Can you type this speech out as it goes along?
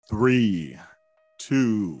Three,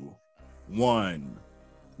 two, one.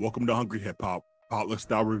 Welcome to Hungry Hip Hop, Potluck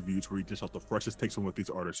Style Reviews, where we dish out the freshest takes on what these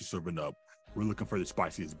artists are serving up. We're looking for the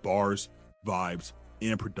spiciest bars, vibes,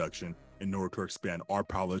 and production in order to expand our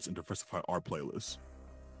palettes and diversify our playlists.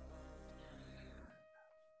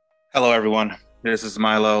 Hello, everyone. This is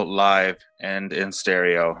Milo live and in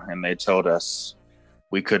stereo, and they told us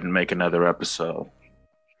we couldn't make another episode.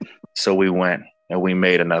 So we went and we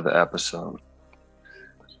made another episode.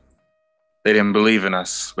 They didn't believe in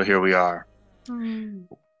us, but here we are.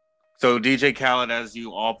 So DJ Khaled, as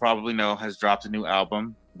you all probably know, has dropped a new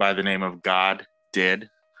album by the name of God Did,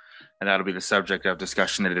 and that'll be the subject of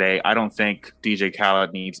discussion today. I don't think DJ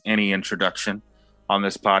Khaled needs any introduction on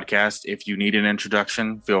this podcast. If you need an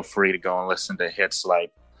introduction, feel free to go and listen to hits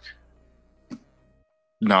like...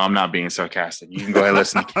 No, I'm not being sarcastic. You can go ahead and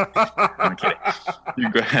listen. I'm kidding. You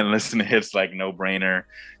can go ahead and listen to hits like No Brainer.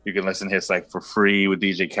 You can listen to hits like For Free with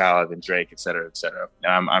DJ Khaled and Drake, et cetera, et cetera.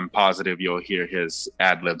 And I'm positive you'll hear his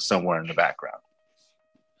ad lib somewhere in the background.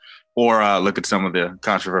 Or look at some of the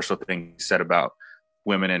controversial things he said about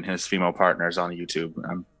women and his female partners on YouTube.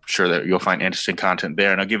 I'm sure that you'll find interesting content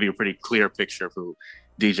there, and I'll give you a pretty clear picture of who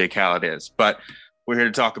DJ Khaled is. But we're here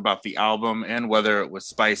to talk about the album and whether it was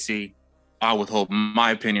spicy. I'll withhold my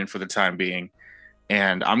opinion for the time being.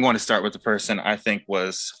 And I'm going to start with the person I think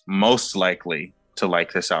was most likely to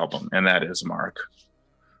like this album, and that is Mark.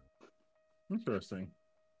 Interesting.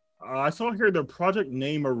 I saw here the project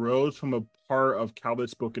name arose from a part of Khaled's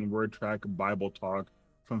spoken word track Bible Talk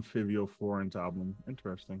from Fivio Foreign's album.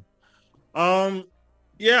 Interesting.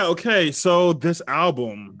 Yeah, okay. So this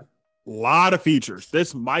album, a lot of features.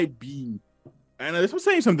 This might be, and this was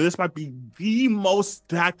saying something, this might be the most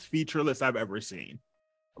stacked feature list I've ever seen.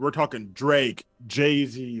 We're talking Drake,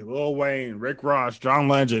 Jay-Z, Lil Wayne, Rick Ross, John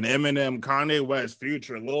Legend, Eminem, Kanye West,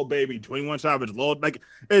 Future, Lil Baby, 21 Savage,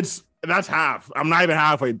 that's half. I'm not even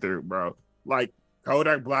halfway through, bro. Like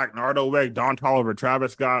Kodak Black, Nardo Wick, Don Toliver,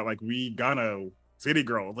 Travis Scott, like We Gonna, City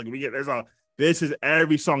Girls. Like this is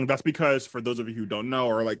every song. That's because for those of you who don't know,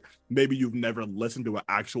 or like maybe you've never listened to an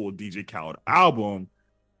actual DJ Khaled album,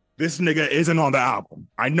 this nigga isn't on the album.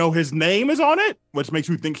 I know his name is on it, which makes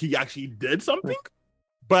you think he actually did something.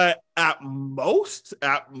 But at most,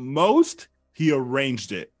 he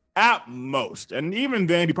arranged it. At most. And even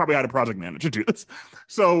then, he probably had a project manager do this.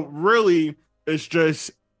 So really, it's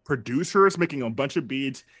just producers making a bunch of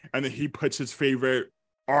beats, and then he puts his favorite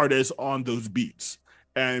artists on those beats.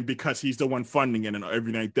 And because he's the one funding it and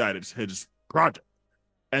everything like that, it's his project.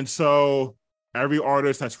 And so every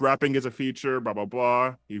artist that's rapping is a feature, blah, blah,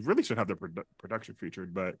 blah. He really should have the production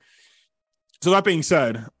featured. But so that being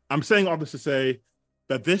said, I'm saying all this to say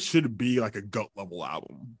that this should be like a GOAT level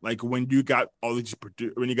album. Like when you got all these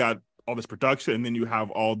this production, and then you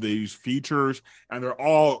have all these features, and they're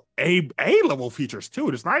all A level features too.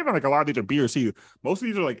 It's not even like a lot of these are B or C. Most of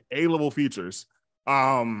these are like A level features.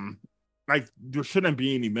 Like there shouldn't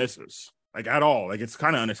be any misses, like at all. Like it's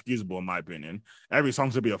kind of inexcusable in my opinion. Every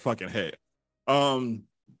song should be a fucking hit.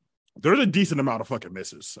 There's a decent amount of fucking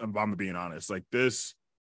misses, if I'm being honest. Like this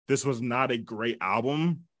was not a great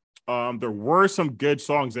album. There were some good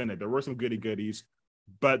songs in it. There were some goody goodies,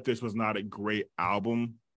 but this was not a great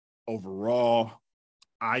album overall.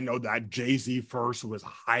 I know that Jay-Z first was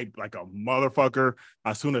hyped like a motherfucker.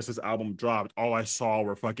 As soon as this album dropped, all I saw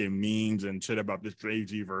were fucking memes and shit about this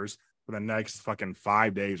Jay-Z verse for the next fucking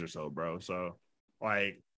 5 days or so, bro. So,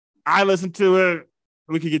 like, I listened to it.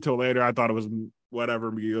 We could get to it later. I thought it was whatever,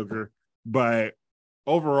 mediocre. But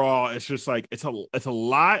overall, it's just like, it's a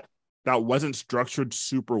lot that wasn't structured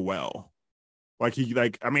super well.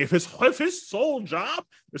 If his sole job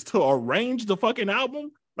is to arrange the fucking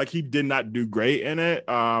album, like he did not do great in it.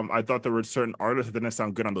 I thought there were certain artists that didn't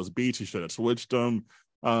sound good on those beats. He should have switched them.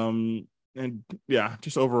 And yeah,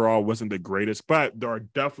 just overall wasn't the greatest, but there are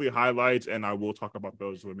definitely highlights, and I will talk about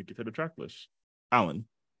those when we get to the track list. Alan.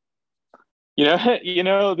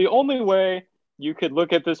 The only way you could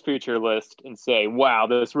look at this feature list and say, wow,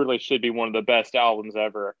 this really should be one of the best albums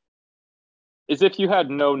ever, is if you had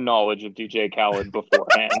no knowledge of DJ Khaled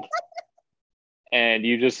beforehand. And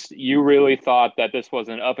you really thought that this was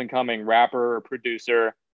an up-and-coming rapper or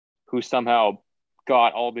producer who somehow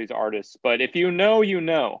got all these artists. But if you know, you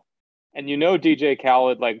know. And you know DJ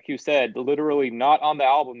Khaled, like you said, literally not on the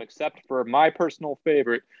album except for my personal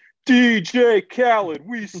favorite, DJ Khaled,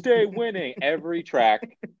 we stay winning, every track.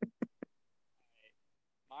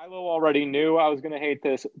 Milo already knew I was going to hate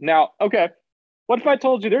this. Now, okay, what if I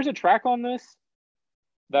told you there's a track on this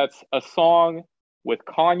that's a song with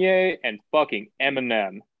Kanye and fucking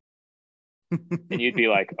Eminem? And you'd be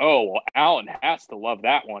like, oh, well, Alan has to love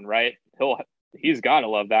that one, right? he's got to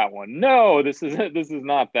love that one. No, this is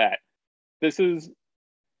not that. This is,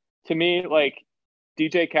 to me, like,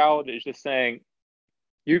 DJ Khaled is just saying,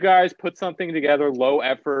 you guys put something together, low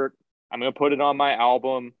effort. I'm going to put it on my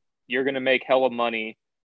album. You're going to make hella money.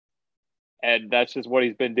 And that's just what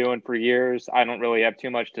he's been doing for years. I don't really have too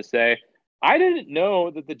much to say. I didn't know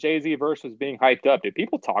that the Jay-Z verse was being hyped up. Did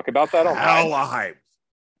people talk about that online? Hella hype.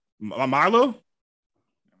 Milo?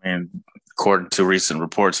 I mean, according to recent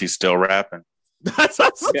reports, he's still rapping. That's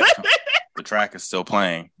awesome. Yeah. The track is still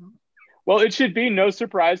playing. Well, it should be no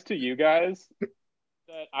surprise to you guys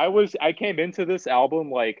that I came into this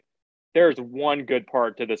album like there's one good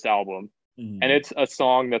part to this album, and it's a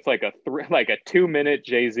song that's like a 2-minute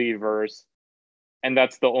Jay-Z verse, and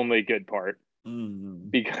that's the only good part.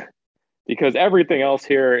 Because everything else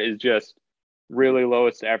here is just really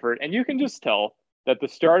lowest effort, and you can just tell that the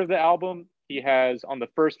start of the album, he has on the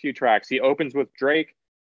first few tracks, he opens with Drake,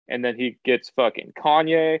 and then he gets fucking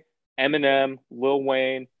Kanye, Eminem, Lil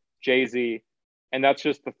Wayne, Jay-Z, and that's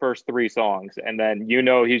just the first 3 songs. And then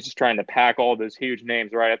he's just trying to pack all those huge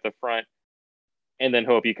names right at the front and then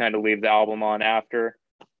hope you kind of leave the album on after.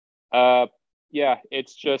 Yeah,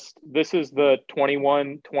 it's just, this is the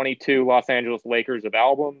 21-22 Los Angeles Lakers of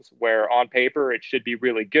albums, where on paper it should be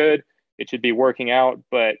really good, it should be working out,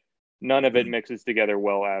 but none of it mixes together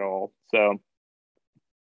well at all. So,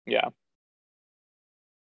 yeah.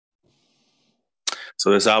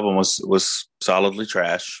 So this album was solidly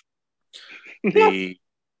trash. The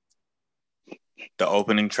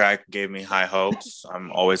opening track gave me high hopes.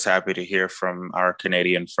 I'm always happy to hear from our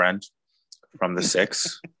Canadian friend from the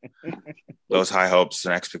 6. Those high hopes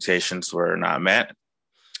and expectations were not met.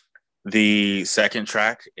 The second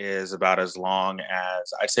track is about as long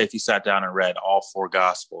as, I'd say, if you sat down and read all 4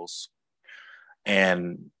 Gospels,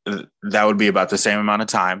 and that would be about the same amount of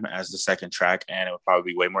time as the second track, and it would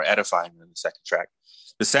probably be way more edifying than the second track.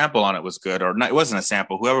 The sample on it was good, or not, it wasn't a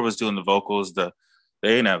sample. Whoever was doing the vocals,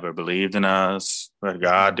 they never believed in us, but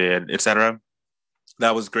God did, etc.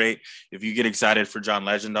 That was great. If you get excited for John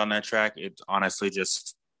Legend on that track, it's honestly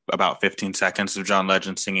just about 15 seconds of John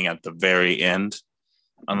Legend singing at the very end,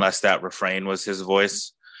 unless that refrain was his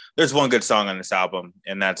voice. There's one good song on this album,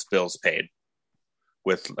 and that's Bills Paid.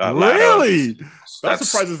 With really? That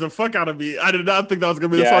surprises the fuck out of me. I did not think that was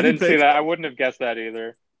going to be the song. I didn't see that. I wouldn't have guessed that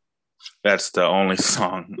either. That's the only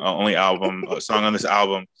song on this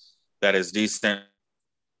album that is decent.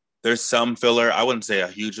 There's some filler. I wouldn't say a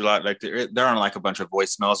huge lot. Like there aren't like a bunch of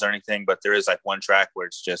voicemails or anything, but there is like one track where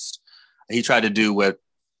it's just, he tried to do what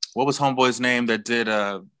was Homeboy's name that did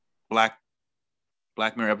a Black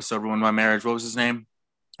Mirror episode Ruined My Marriage? What was his name?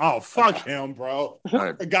 Oh, fuck him, bro. Eagle,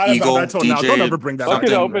 DJ, now. Don't ever bring that up.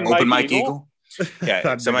 Open Mic Eagle.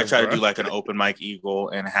 Yeah, somebody tried to do like an Open Mic Eagle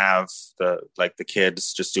and have the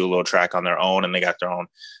kids just do a little track on their own, and they got their own.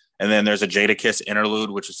 And then there's a Jadakiss interlude,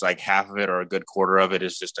 which is like half of it or a good quarter of it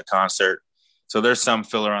is just a concert. So there's some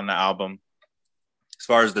filler on the album. As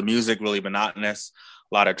far as the music, really monotonous,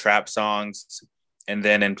 a lot of trap songs, and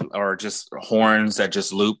then or just horns that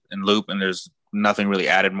just loop, and there's nothing really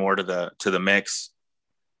added more to the mix.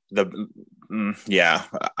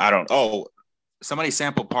 Somebody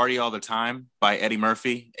sampled "Party All the Time" by Eddie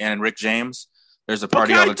Murphy and Rick James. There's a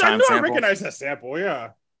 "Party All the Time" sample. I recognize that sample, yeah.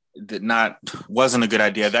 Wasn't a good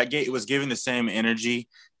idea. It was giving the same energy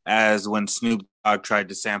as when Snoop Dogg tried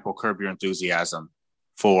to sample "Curb Your Enthusiasm"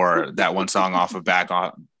 for that one song off of Back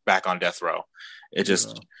on Death Row. It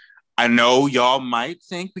just, I know y'all might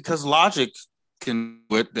think because Logic can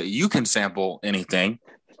that you can sample anything.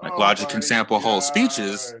 Like Logic can sample whole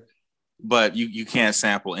speeches, but you can't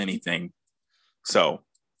sample anything. So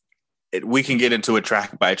we can get into it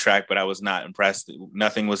track by track, but I was not impressed.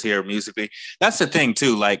 Nothing was here musically. That's the thing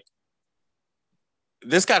too. Like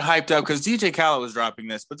this got hyped up because DJ Khaled was dropping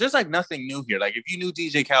this, but there's like nothing new here. Like if you knew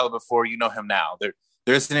DJ Khaled before, you know him now. There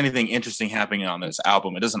isn't anything interesting happening on this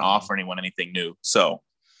album. It doesn't offer anyone anything new. So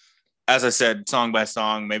as I said, song by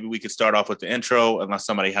song, maybe we could start off with the intro unless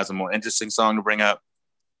somebody has a more interesting song to bring up.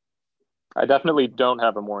 I definitely don't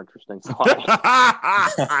have a more interesting song.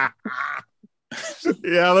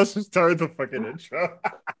 Yeah, let's just start the fucking intro.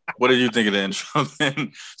 What did you think of the intro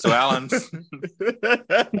then? So, Alan,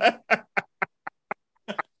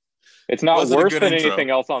 it's not worse than anything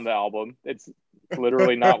else on the album. It's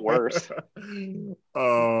literally not worse.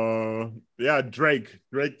 Yeah, Drake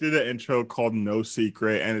did an intro called "No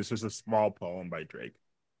Secret," and it's just a small poem by Drake.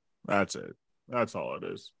 That's it. That's all it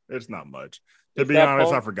is. It's not much. To be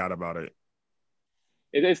honest, I forgot about it.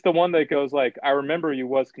 It's the one that goes like, "I remember you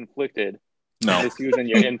was conflicted." No, misusing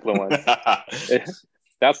your influence.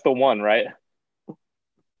 That's the one, right?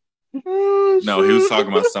 No, he was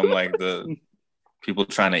talking about something like the people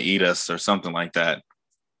trying to eat us or something like that.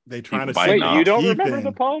 They trying to biting Wait, off. you don't teeth remember in.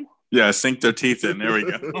 the poem? Yeah, sink their teeth in. There we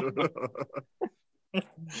go.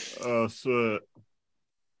 Oh shit.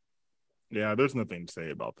 Yeah, there's nothing to say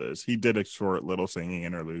about this. He did a short little singing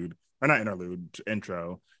interlude, or not interlude,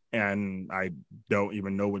 intro, and I don't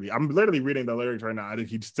even know what I'm literally reading the lyrics right now.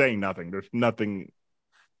 He's saying nothing. There's nothing.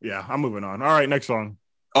 Yeah, I'm moving on. All right, next song.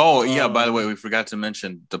 Oh, yeah, by the way, we forgot to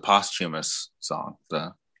mention the posthumous song,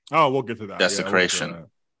 the we'll get to that. Desecration.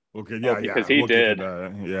 We'll get because he we'll did. Get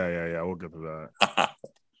to that. Yeah. We'll get to that.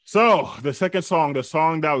 So the second song, the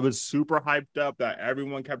song that was super hyped up, that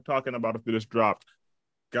everyone kept talking about after this dropped,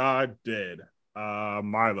 God Did.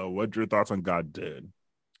 Milo, what's your thoughts on God Did?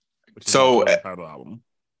 So title album.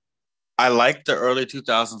 I like the early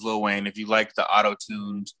 2000s Lil Wayne. If you like the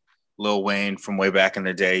auto-tuned Lil Wayne from way back in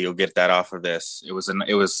the day, you'll get that off of this. It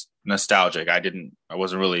was nostalgic. I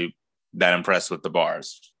wasn't really that impressed with the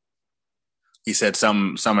bars. He said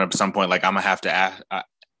some at some point like I'm gonna have to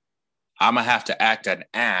act an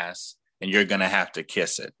ass and you're gonna have to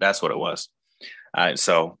kiss it. That's what it was.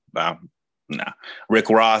 Nah.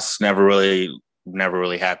 Rick Ross, never really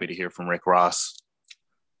happy to hear from Rick Ross.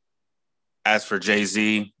 As for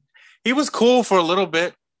Jay-Z, he was cool for a little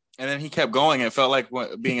bit, and then he kept going. It felt like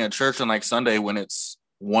being at church on like Sunday when it's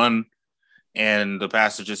 1 and the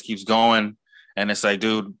pastor just keeps going, and it's like,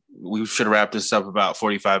 dude, we should have wrapped this up about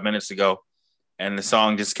 45 minutes ago. And the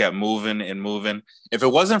song just kept moving and moving. If it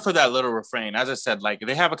wasn't for that little refrain, as I said, like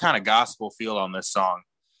they have a kind of gospel feel on this song.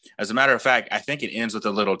 As a matter of fact, I think it ends with a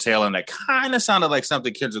little tail end that kind of sounded like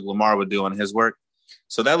something Kendrick Lamar would do in his work.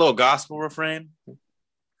 So that little gospel refrain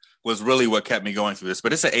was really what kept me going through this.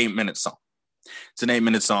 But it's an 8-minute song. It's an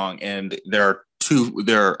 8-minute song, and there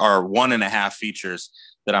are 1.5 features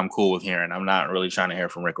that I'm cool with hearing. I'm not really trying to hear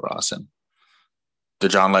from Rick Ross, and the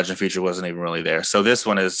John Legend feature wasn't even really there. So this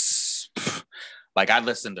one is like I'd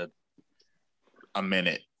listen to a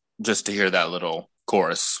minute just to hear that little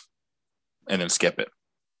chorus and then skip it.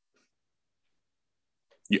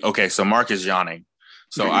 Okay, so Mark is yawning.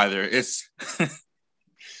 So either it's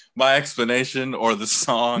my explanation or the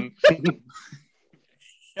song.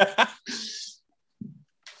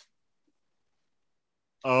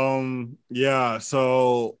 Yeah,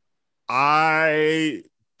 so I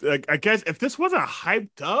guess if this wasn't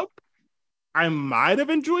hyped up, I might have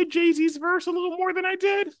enjoyed Jay-Z's verse a little more than I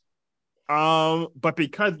did. But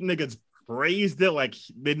because niggas praised it like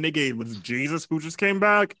the nigga was Jesus who just came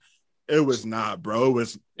back, it was not, bro. It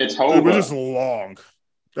was just long.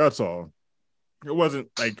 That's all. It wasn't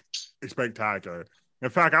like spectacular. In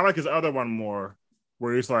fact, I like his other one more,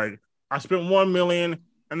 where he's like, I spent 1 million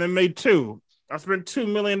and then made 2. I spent 2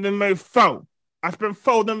 million, then made 4. I spent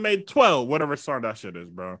 4, then made 12. Whatever song that shit is,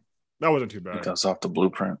 bro. That wasn't too bad. That's off the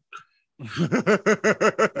Blueprint. I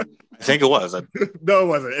think it was. No, it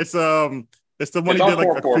wasn't. It's the one it's he did like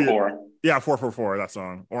 444. Yeah, 444. That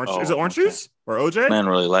song. Is it Orange Juice or OJ? Man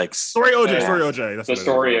really likes Story OJ. Yeah. Story OJ. That's the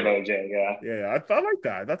story of OJ. Yeah. Yeah. I like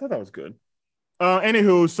that. I thought that was good.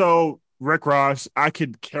 Anywho, so Rick Ross, I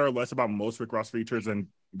could care less about most Rick Ross features, and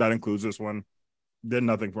that includes this one. Did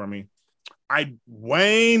nothing for me.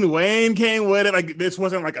 Wayne came with it. Like this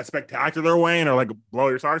wasn't like a spectacular Wayne or like blow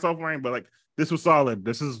your socks off Wayne, but like this was solid.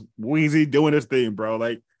 This is Weezy doing his thing, bro.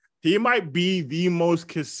 Like he might be the most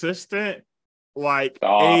consistent, like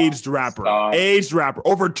aged rapper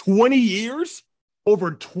over 20 years.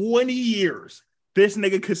 Over 20 years, this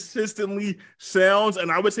nigga consistently sounds,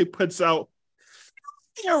 and I would say puts out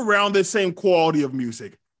around the same quality of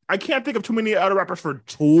music. I can't think of too many other rappers for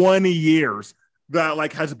 20 years that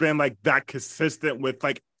like has been like that consistent with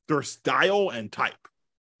like their style and type.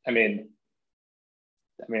 I mean,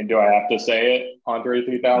 do I have to say it? Andre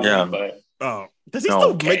 3000. Yeah. But does he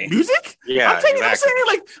still make music? Yeah,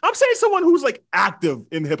 I'm saying someone who's like active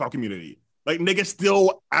in the hip hop community. Like niggas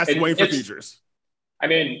still ask Wayne for features. I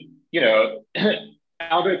mean,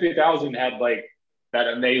 Andre 3000 had like that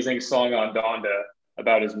amazing song on Donda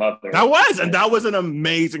about his mother. That was an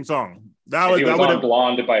amazing song. He was on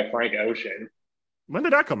Blonde by Frank Ocean. When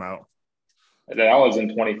did that come out? That was in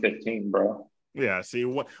 2015, bro. Yeah, see,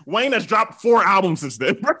 Wayne has dropped 4 albums since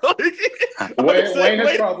then, bro. Wayne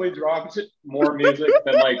has probably dropped more music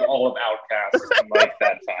than like all of Outkast in like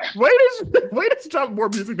that time. Wayne has dropped more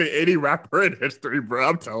music than any rapper in history, bro.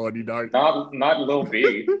 I'm telling you, dog. Not Lil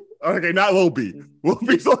B. Okay, not Lil B. Lil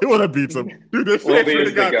B's the only one that beats him. Dude, this Lil B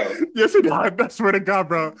is the GOAT. Yes, it is. I swear to God,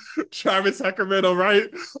 bro. Travis Sacramento, right?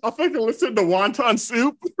 I fucking listen to Wonton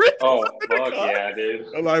Soup. Oh, fuck yeah, dude.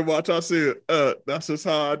 I like Wonton Soup. That's just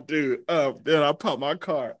how I do. Then I pop my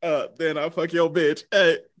car. Then I fuck your bitch.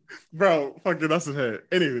 Hey, bro, fucking that's his head.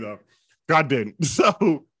 Anyway, though. God didn't.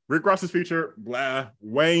 So, Rick Ross's feature, blah.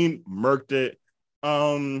 Wayne murked it.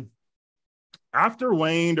 After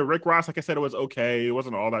Wayne, the Rick Ross, like I said, it was okay. It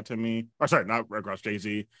wasn't all that to me. Or sorry, not Rick Ross,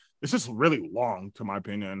 Jay-Z. It's just really long, to my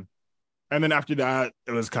opinion. And then after that,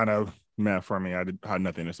 it was kind of meh for me. Had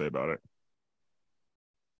nothing to say about it.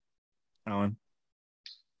 Alan?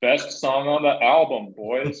 Best song on the album,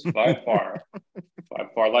 boys, by far. By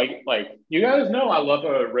far. Like you guys know I love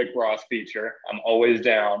a Rick Ross feature. I'm always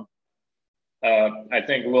down. I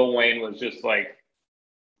think Lil Wayne was just like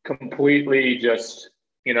completely just,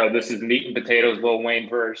 this is meat and potatoes Lil Wayne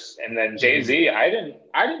verse. And then Jay-Z, I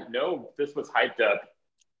didn't know this was hyped up.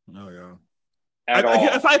 Oh yeah. At all.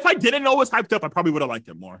 If I didn't know it was hyped up, I probably would have liked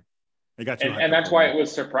it more. It got too and that's why it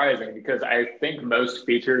was surprising, because I think most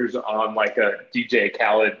features on like a DJ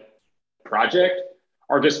Khaled project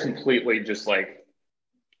are just completely just like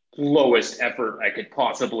lowest effort I could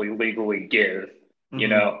possibly legally give,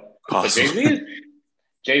 But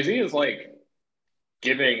Jay-Z is like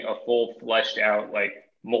giving a full fleshed out, like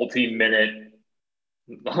multi-minute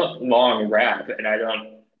long rap. And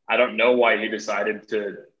I don't know why he decided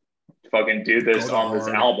to fucking do this on this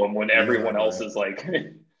album when everyone else is like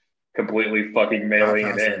completely fucking mailing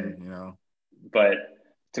it in. But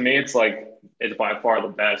to me, it's like, it's by far the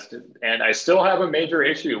best. And I still have a major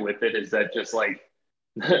issue with it, is that just like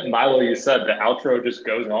Milo, you said, the outro just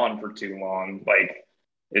goes on for too long. Like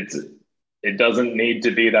it doesn't need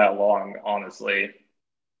to be that long, honestly.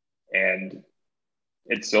 And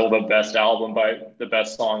it's still the best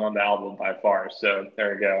song on the album by far. So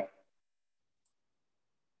there you go.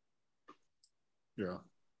 Yeah.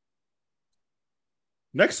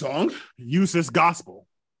 Next song, Use This Gospel.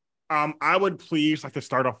 I would please like to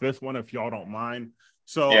start off this one if y'all don't mind.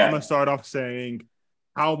 So I'm gonna start off saying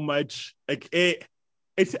how much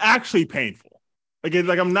it's actually painful. Like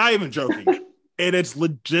I'm not even joking. And it's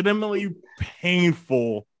legitimately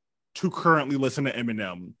painful to currently listen to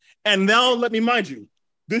Eminem. And now let me mind you,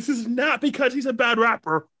 this is not because he's a bad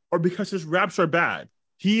rapper or because his raps are bad.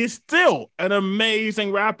 He is still an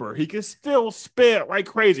amazing rapper. He can still spit like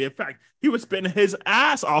crazy. In fact, he was spitting his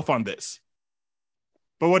ass off on this.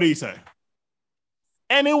 But what do you say?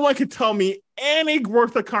 Anyone can tell me any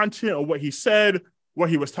worth of content of what he said, what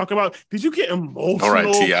he was talking about. Did you get emotional? All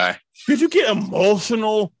right, T.I. Did you get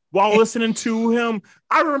emotional while listening to him?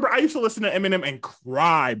 I remember I used to listen to Eminem and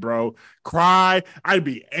cry, bro. Cry. I'd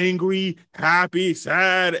be angry, happy,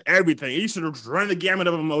 sad, everything. It used to run the gamut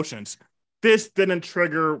of emotions. This didn't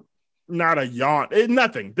trigger not a yawn,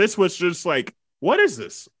 nothing. This was just like, what is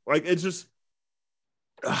this? Like, it's just,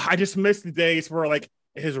 I just missed the days where like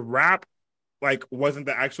his rap like wasn't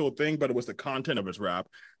the actual thing, but it was the content of his rap.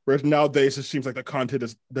 Whereas nowadays it seems like the content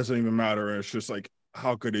doesn't even matter. And it's just like,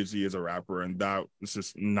 how good is he as a rapper? And that was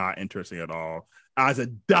just not interesting at all as a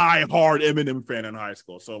diehard Eminem fan in high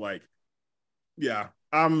school. So like,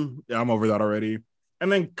 I'm over that already.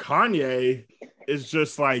 And then Kanye is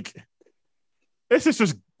just like, this is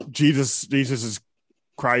just Jesus is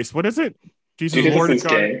Christ. What is it? Jesus Lord is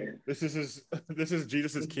King. This is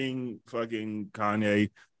Jesus' King fucking Kanye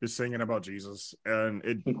just singing about Jesus, and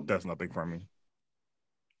it does nothing for me.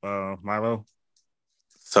 Milo?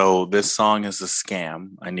 So this song is a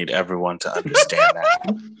scam. I need everyone to understand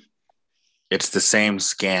that. It's the same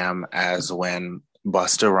scam as when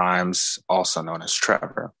Busta Rhymes, also known as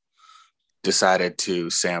Trevor, decided to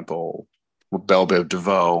sample Belle Biv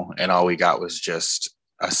DeVoe, and all we got was just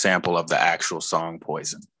a sample of the actual song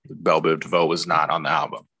Poison. Belle Biv DeVoe was not on the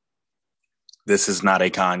album. This is not a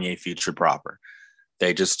Kanye feature proper.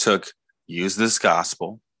 They just took Use This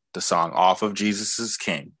Gospel, the song off of Jesus is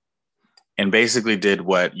King, and basically did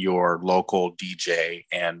what your local DJ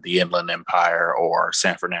and the Inland Empire or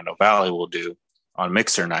San Fernando Valley will do on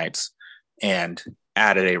mixer nights, and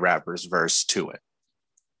added a rapper's verse to it.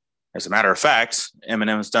 As a matter of fact,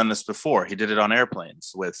 Eminem has done this before. He did it on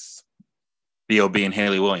Airplanes with B.O.B. and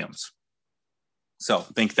Haley Williams. So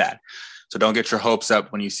think that. So don't get your hopes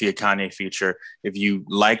up when you see a Kanye feature. If you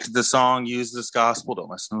liked the song, Use This Gospel, don't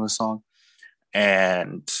listen to the song.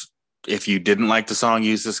 And if you didn't like the song,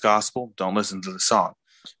 Use This Gospel, don't listen to the song.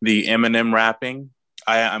 The Eminem rapping,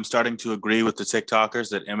 I'm starting to agree with the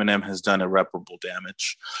TikTokers that Eminem has done irreparable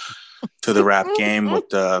damage to the rap game with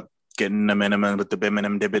the getting the minimum with the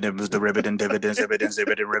biminim dividends, the ribbit and dividends,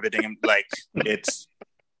 riveting. Like it's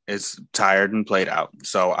tired and played out.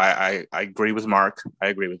 So I agree with Mark. I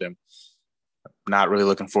agree with him. Not really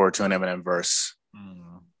looking forward to an Eminem verse.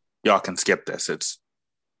 Y'all can skip this. It's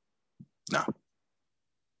no.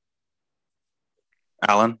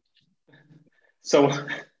 Alan? So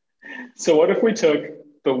what if we took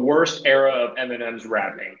the worst era of Eminem's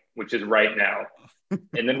rapping, which is right now,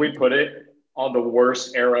 and then we put it on the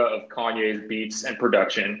worst era of Kanye's beats and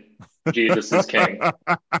production. Jesus is king.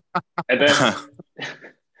 And then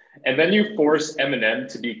and then you force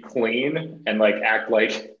Eminem to be clean and like act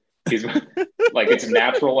like he's like it's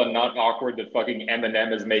natural and not awkward that fucking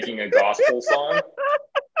Eminem is making a gospel song.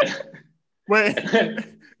 Wait,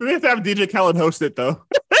 we have to have DJ Khaled host it though.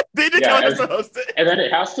 DJ Khaled has to host it. And then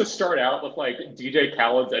it has to start out with like DJ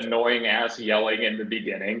Khaled's annoying ass yelling in the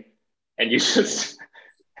beginning, and you just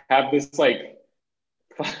have this like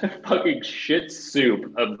fucking shit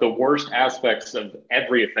soup of the worst aspects of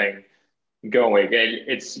everything going. And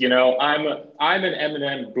it's, you know, I'm an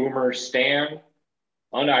Eminem boomer stan.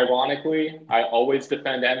 Unironically, I always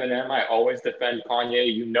defend Eminem. I always defend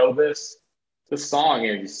Kanye. You know this. The song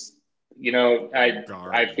is, you know,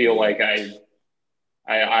 I feel like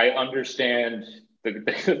I understand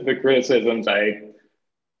the criticisms.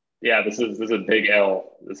 This is a big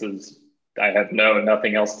L. I have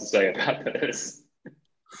nothing else to say about this.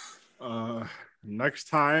 Next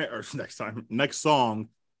song,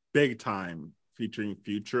 Big Time, featuring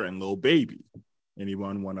Future and Lil Baby.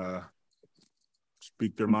 Anyone want to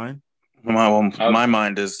speak their mind? My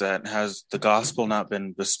mind is that has the gospel not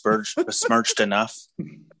been besmirched enough?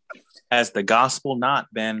 Has the gospel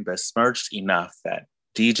not been besmirched enough that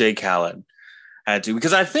DJ Khaled had to?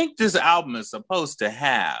 Because I think this album is supposed to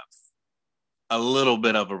have a little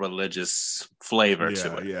bit of a religious flavor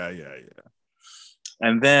to it. Yeah.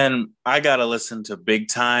 And then I got to listen to Big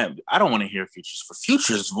Time. I don't want to hear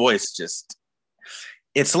Future's voice.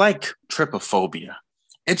 It's like trypophobia.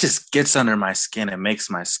 It just gets under my skin and makes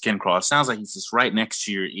my skin crawl. It sounds like he's just right next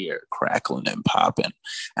to your ear, crackling and popping.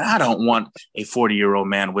 And I don't want a 40-year-old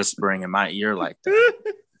man whispering in my ear like that.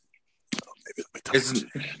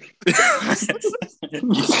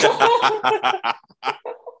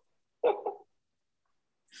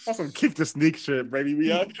 Also, kick the sneak shit, baby.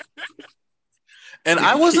 We up. And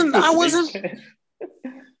I wasn't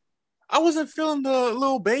feeling the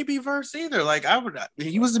Lil Baby verse either. Like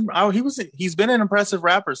he's been an impressive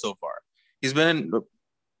rapper so far. He's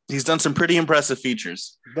done some pretty impressive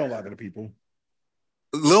features. Don't lie to the people.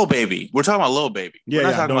 Lil Baby. We're talking about Lil Baby.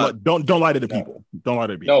 Don't lie to the people. Don't lie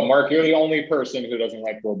to the people. No, Mark, you're the only person who doesn't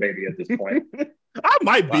like Lil Baby at this point. I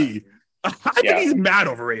might be. I think he's mad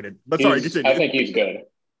overrated. But sorry, continue. I think he's good.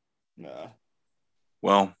 Nah.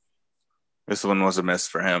 Well, this one was a miss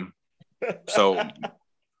for him. So,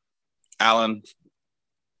 Alan,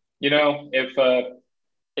 you know, if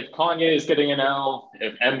Kanye is getting an L,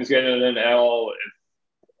 if M's getting an L,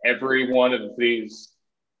 if every one of these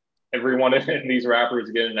rappers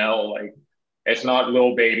get an L, like it's not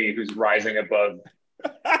Lil Baby who's rising above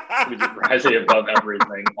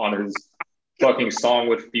everything on his fucking song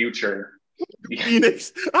with Future.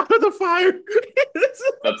 Phoenix out of the fire.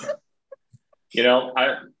 You know,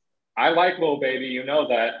 I like Lil Baby, you know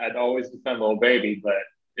that. I'd always defend Lil Baby, but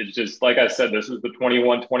it's just like I said, this was the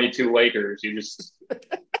 21-22 Lakers. It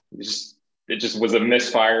just was a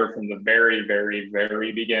misfire from the very, very,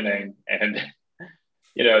 very beginning. And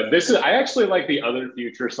you know, I actually like the other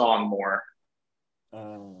Future song more.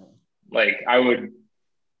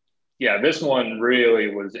 This one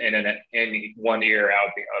really was in one ear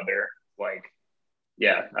out the other. Like,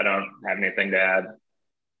 yeah, I don't have anything to add.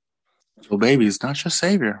 Lil Baby is not your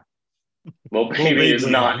savior. Lil Baby is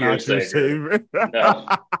not your savior. No.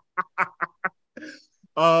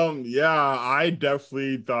 I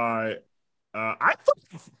definitely thought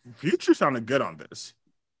Future sounded good on this.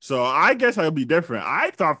 So I guess I'll be different.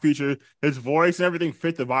 I thought Future, his voice and everything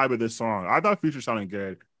fit the vibe of this song. I thought Future sounded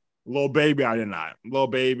good. Lil Baby, I did not. Lil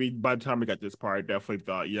Baby, by the time we got this part, I definitely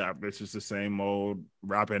thought, yeah, this is the same old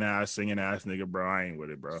rapping ass, singing ass nigga, bro. I ain't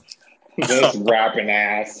with it, bro. This rapping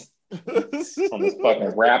ass on this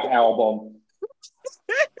fucking rap album.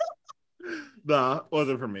 Nah,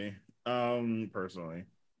 wasn't for me, personally.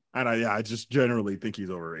 And I just generally think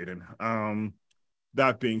he's overrated.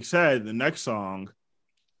 That being said, the next song,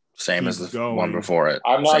 same as the one before it.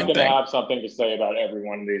 I'm not going to have something to say about every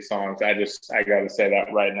one of these songs. I got to say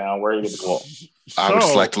that right now. Where are you? I would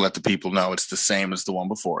just like to let the people know it's the same as the one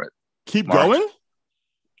before it. Keep going.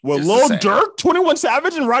 Well, Lil Durk, 21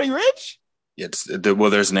 Savage, and Roddy Ricch.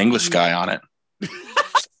 There's an English guy on it.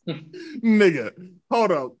 Nigga,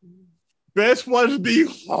 hold up. This was the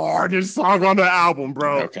hardest song on the album,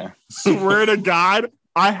 bro. Okay. Swear to God,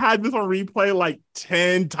 I had this on replay like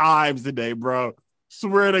 10 times today, bro.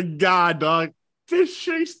 Swear to God, dog. This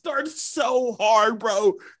shit starts so hard,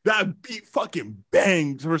 bro. That beat fucking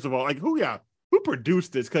bangs. First of all, like who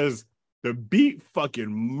produced this? Because the beat fucking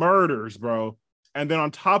murders, bro. And then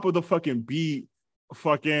on top of the fucking beat,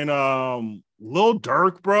 fucking Lil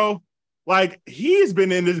Durk, bro. Like, he's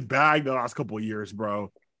been in this bag the last couple of years,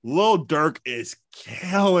 bro. Lil Durk is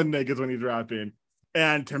killing niggas when he's rapping.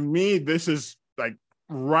 And to me, this is like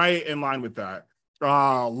right in line with that.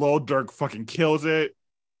 Lil Durk fucking kills it.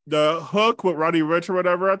 The hook with Roddy Ricch or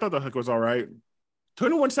whatever, I thought the hook was all right.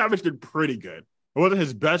 21 Savage did pretty good. It wasn't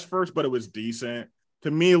his best verse, but it was decent.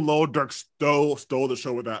 To me, Lil Durk stole the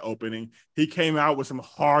show with that opening. He came out with some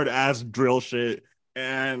hard ass drill shit,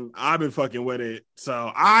 and I've been fucking with it.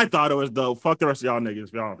 So I thought it was dope. Fuck the rest of y'all niggas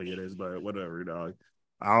if y'all don't think it is, but whatever, dog.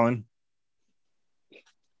 Alan.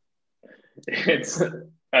 It's.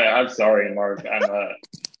 I'm sorry, Mark.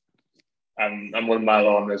 I'm with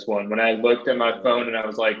Milo on this one. When I looked at my phone and I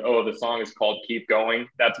was like, "Oh, the song is called Keep Going,"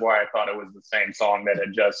 that's why I thought it was the same song that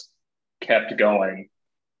had just kept going.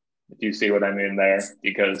 Do you see what I mean there?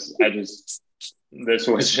 Because this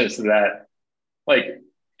was just that. Like,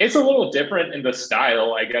 it's a little different in the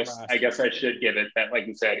style. I guess I should give it that. Like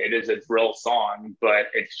you said, it is a drill song, but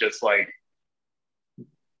it's just like,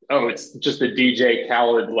 oh, it's just a DJ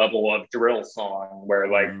Khaled level of drill song, where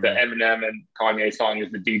like the Eminem and Kanye song is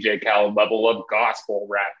the DJ Khaled level of gospel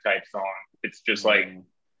rap type song. It's just like,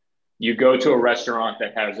 you go to a restaurant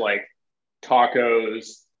that has like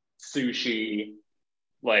tacos, sushi,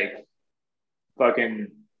 like fucking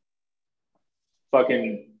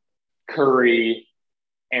curry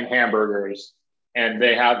and hamburgers, and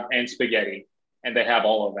spaghetti, and they have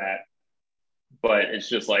all of that. But it's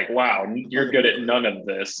just like, wow, you're good at none of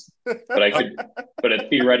this, but it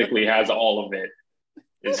theoretically has all of it.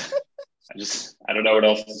 I don't know what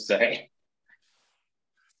else to say.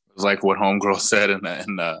 It was like what Homegirl said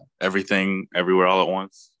in Everything, Everywhere, All at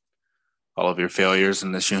Once. All of your failures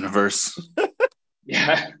in this universe.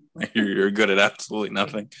 Yeah. You're good at absolutely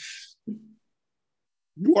nothing.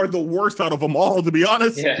 You are the worst out of them all, to be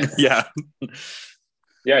honest. Yeah.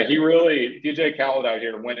 Yeah, DJ Khaled out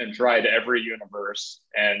here went and tried every universe,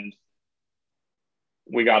 and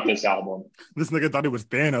we got this album. This nigga thought it was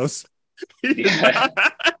Thanos. Yeah.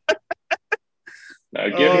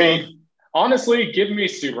 Honestly, give me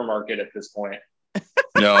Supermarket at this point.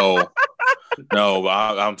 No,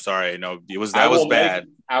 I'm sorry. No, that was bad.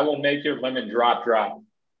 I will make your lemon drop.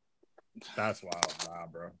 That's wild. Nah,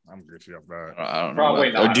 bro. I'm Gucci off that. I don't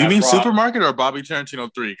Probably know. not. Do you mean Supermarket or Bobby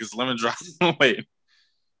Tarantino 3? Because lemon drop. Wait.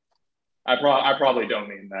 I probably don't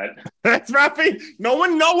mean that. That's Rafi. No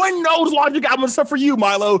one knows Logic album except for you,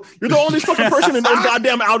 Milo. You're the only fucking person in those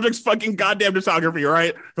goddamn Aldrich's fucking goddamn discography,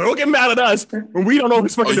 right? So don't get mad at us when we don't know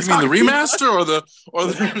his fucking discography. You mean the remaster or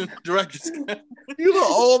the director's? You're the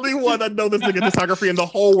only one that knows this nigga discography in the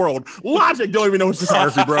whole world. Logic don't even know his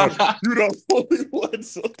discography, bro. You're the only one,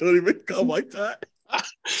 so don't even come like that.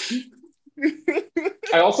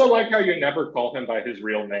 I also like how you never call him by his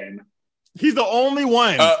real name. He's the only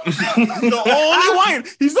one. He's the only one.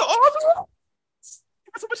 He's the only one.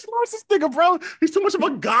 So much love this nigga, bro. He's too much of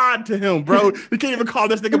a god to him, bro. He can't even call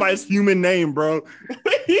this nigga by his human name, bro.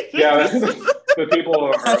 Yeah, the people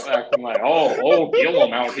are acting like, oh,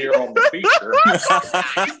 Gillum out here on the feature.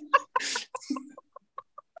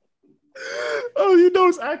 Oh, you know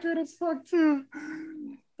it's accurate as fuck too.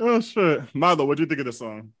 Oh shit, Milo, what'd you think of the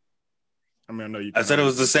song? I mean, I know you. I said it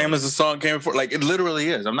was the same as the song came before. Like, it literally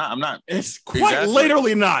is. I'm not. It's quite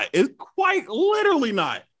literally not. It's quite literally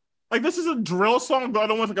not. Like, this is a drill song, but I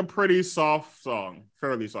don't want like a pretty soft song,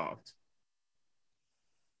 fairly soft,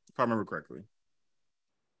 if I remember correctly.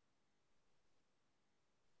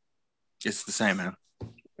 It's the same, man.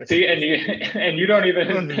 See, and you don't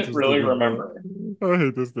even really remember. I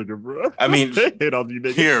hate this nigga, bro. I mean, I hate all you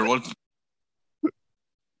niggas. Here,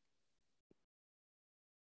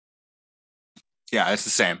 yeah, it's the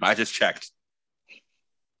same. I just checked.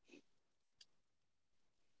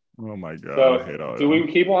 Oh my god! So, I hate all do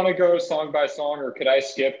we keep on to go song by song, or could I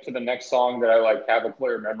skip to the next song that I like have a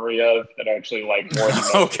clear memory of that I actually like more?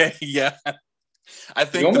 Okay, yeah. I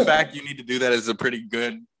think the fact you need to do that is a pretty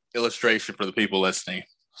good illustration for the people listening.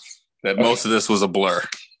 That most of this was a blur.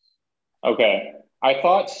 Okay, I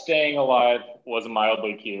thought "Staying Alive" was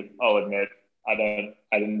mildly cute. I'll admit, I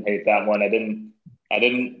didn't hate that one. I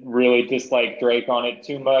didn't really dislike Drake on it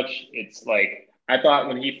too much. It's like, I thought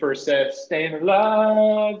when he first said "Staying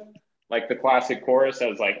Alive," like the classic chorus, I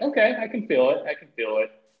was like, okay, I can feel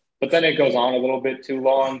it. But then it goes on a little bit too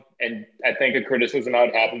long. And I think a criticism I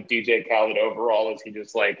would have of DJ Khaled overall is he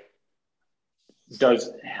just like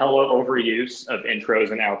does hella overuse of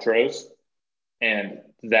intros and outros. And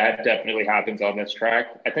that definitely happens on this track.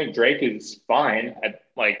 I think Drake is fine.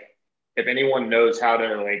 If anyone knows how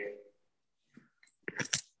to like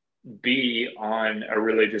be on a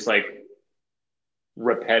really just like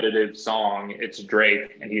repetitive song, it's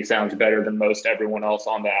Drake, and he sounds better than most everyone else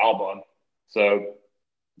on the album. So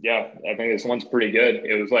yeah, I think this one's pretty good.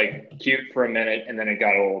 It was like cute for a minute and then it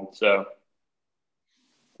got old. So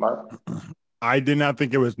Mark. I did not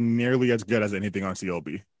think it was nearly as good as anything on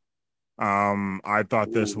CLB. I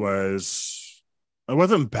thought this was it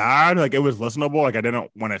wasn't bad, like it was listenable, like I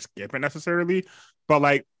didn't want to skip it necessarily, but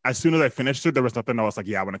like as soon as I finished it, there was nothing I was like,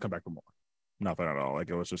 yeah, I want to come back for more. Nothing at all. Like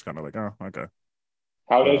it was just kind of like, oh, okay.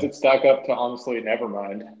 How does it stack up to Honestly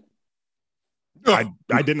Nevermind?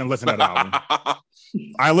 I didn't listen to that album.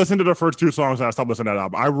 I listened to the first two songs and I stopped listening to that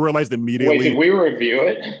album. I realized immediately. Wait, did we review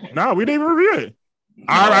it? No, we didn't even review it. No.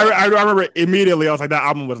 I remember immediately. I was like, that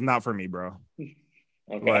album was not for me, bro.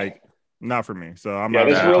 Okay. Like, not for me. So I'm yeah, not.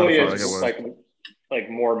 This really is like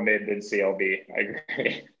more mid than CLB. I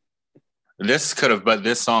agree. This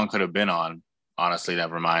song could have been on Honestly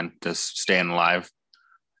Nevermind. This Staying Alive.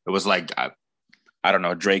 It was like I don't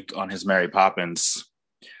know, Drake on his Mary Poppins,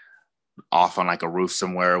 off on like a roof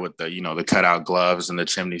somewhere with the cutout gloves and the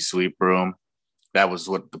chimney sweep broom. That was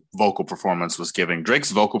what the vocal performance was giving.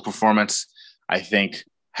 Drake's vocal performance, I think,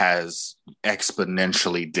 has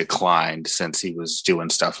exponentially declined since he was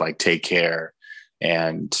doing stuff like Take Care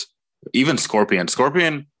and even Scorpion.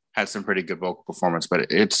 Scorpion had some pretty good vocal performance,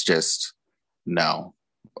 but it's just no.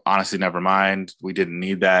 Honestly, Nevermind. We didn't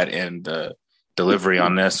need that, and the delivery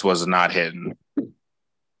on this was not hitting.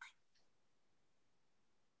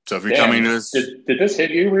 So if you're coming to this, did this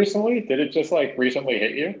hit you recently? Did it just like recently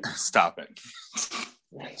hit you? Stop it!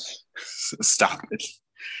 Stop it!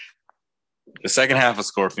 The second half of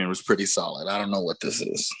Scorpion was pretty solid. I don't know what this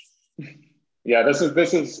is. Yeah, this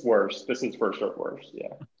is worse. This is for sure worse.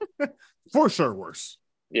 Yeah, for sure worse.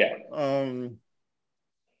 Yeah.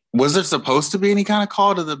 Was there supposed to be any kind of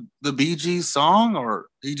call to the Bee Gees song, or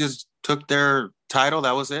he just took their title?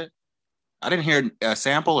 That was it. I didn't hear a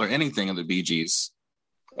sample or anything of the Bee Gees.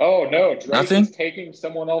 Oh no, Drake is taking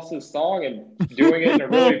someone else's song and doing it in a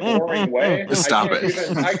really boring way. Stop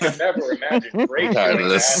it. I could never imagine Drake doing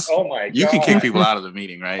that. Oh my god. You can kick people out of the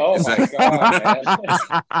meeting, right? Oh my god,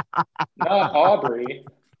 man. Not Aubrey.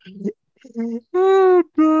 Oh,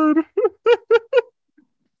 dude.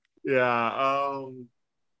 Yeah.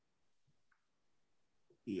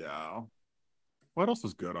 Yeah. What else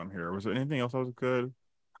was good on here? Was there anything else that was good?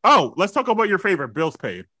 Oh, let's talk about your favorite, Bills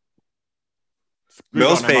Paid.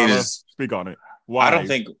 Bills Paid is... Speak on it. Why? I don't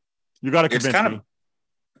think... You got to convince me.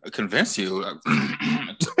 Convince you? I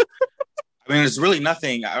mean, it's really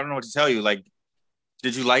nothing. I don't know what to tell you. Like,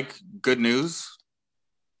 did you like Good News?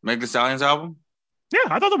 Meg Thee Stallion's album? Yeah,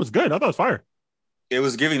 I thought that was good. I thought it was fire. It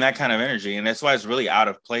was giving that kind of energy, and that's why it's really out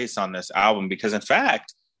of place on this album, because in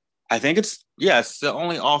fact, I think it's the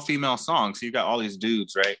only all-female song. So you got all these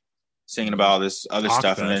dudes, right, singing about all this other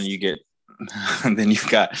stuff, and then you've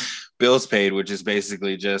got Bills Paid, which is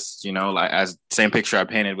basically just, like as same picture I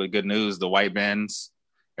painted with Good News, the white Benz,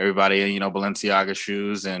 everybody, Balenciaga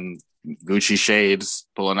shoes and Gucci shades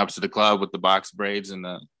pulling up to the club with the box braids and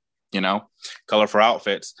the, colorful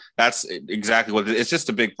outfits. That's exactly what it's just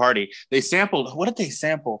a big party. What did they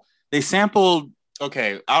sample? They sampled,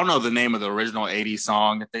 okay, I don't know the name of the original 80s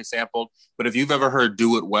song that they sampled, but if you've ever heard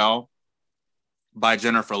Do It Well by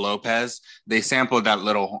Jennifer Lopez, they sampled that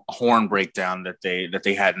little horn breakdown that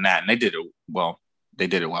they had in that, and they did it well.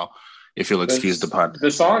 If you'll excuse the pun.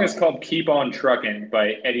 The song is called "Keep on Trucking"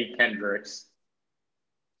 by Eddie Kendricks.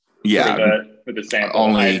 Yeah, for the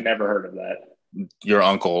sample. I've never heard of that. Your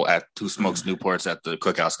uncle who smokes Newports at the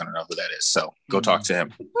cookhouse gonna know who that is. So go talk to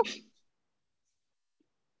him.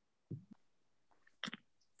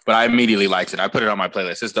 But I immediately liked it. I put it on my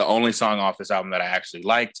playlist. It's the only song off this album that I actually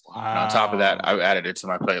liked. Wow. And on top of that, I added it to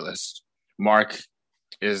my playlist. Mark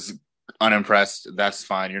is unimpressed. That's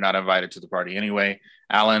fine. You're not invited to the party anyway.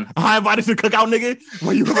 Alan. I invited to the cookout, nigga.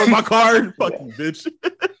 When you come my card, fucking bitch.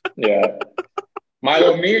 Yeah.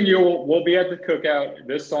 Milo, me and you will be at the cookout.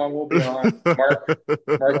 This song will be on.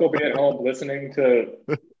 Mark will be at home listening to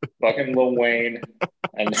fucking Lil Wayne.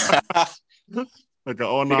 And like an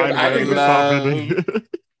all-nine.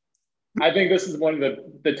 I think this is one of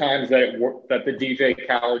the times that the DJ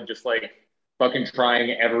Khaled just like fucking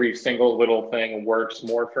trying every single little thing works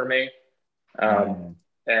more for me. And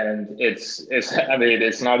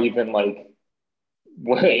it's not even like,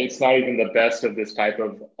 it's not even the best of this type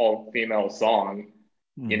of all-female song.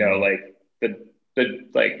 Like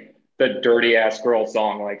the dirty ass girl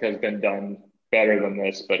song like has been done better than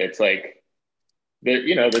this, but it's like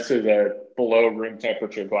this is a below room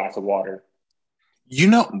temperature glass of water. You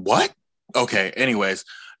know what? Okay, anyways.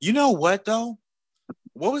 You know what, though?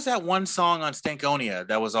 What was that one song on Stankonia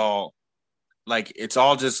that was all, like, it's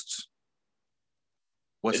all just,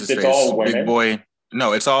 what's his face? All women? Big Boy.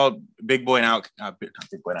 No, it's all Big Boy and not Big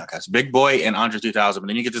Boy and Outkast, Big Boy and Andre 3000. But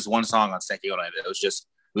then you get this one song on Stanky Night. It was just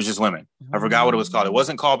women. I forgot what it was called. It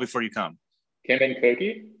wasn't called Before You Come. Kim and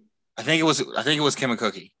Cookie? I think it was Kim and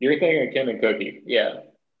Cookie. You're thinking of Kim and Cookie, yeah.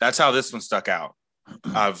 That's how this one stuck out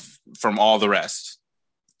from all the rest.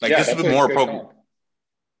 Like, Yeah, this is more appropriate.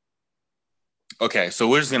 Okay, so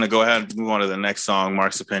we're just gonna go ahead and move on to the next song.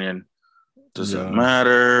 Mark's opinion. Doesn't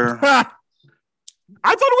matter.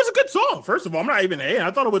 I thought it was a good song. First of all, I'm not even hating. I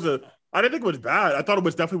didn't think it was bad. I thought it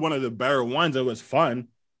was definitely one of the better ones. It was fun,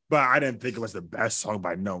 but I didn't think it was the best song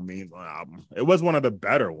by no means on the album. It was one of the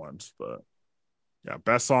better ones, but yeah,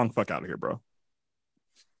 best song. Fuck out of here, bro.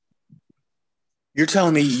 You're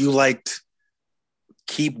telling me you liked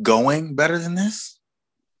Keep Going better than this?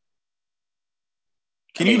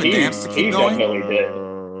 Can you even dance to Keep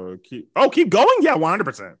Going? Keep Going? Yeah,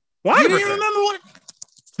 100%. 100%. You didn't remember what?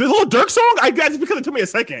 The Lil Durk song? I guess because it took me a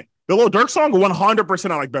second. The Lil Durk song,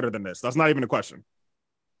 100% I like better than this. That's not even a question.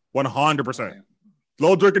 100%.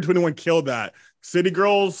 Lil Durk and 21 killed that. City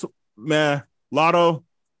Girls, meh. Lotto.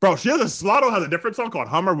 Bro, Lotto has a different song called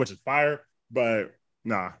Hummer, which is fire, but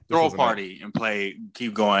nah. Throw a party and play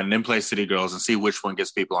Keep Going, then play City Girls and see which one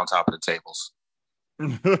gets people on top of the tables.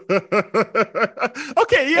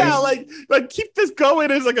 Okay, yeah, like Keep This Going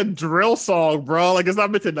is like a drill song, bro. Like, it's not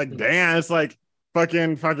meant to like dance, like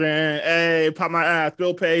fucking, hey, pop my ass,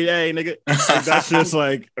 bill paid, hey, nigga. Like, that's just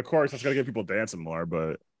like, of course, that's gonna get people dancing more,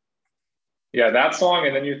 but yeah, that song,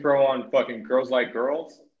 and then you throw on fucking Girls Like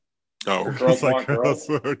Girls. Oh, Girls Want Girls.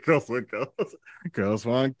 Girls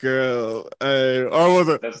want girl. Hey, or was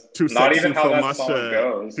it That's too not sexy even how for that myself? song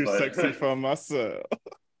goes. Too sexy for myself.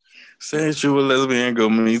 Said you a lesbian, go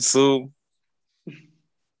me too.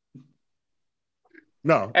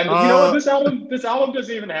 No, and you know what? This album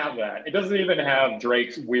doesn't even have that. It doesn't even have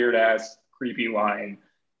Drake's weird ass creepy line.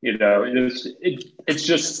 You know, it's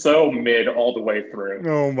just so mid all the way through.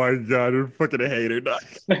 Oh my god, you're fucking a hater.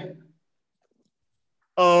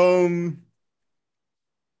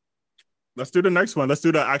 Let's do the next one. Let's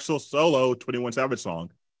do the actual solo 21 Savage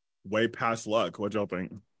song, Way Past Luck. What y'all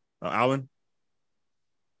think, Alan?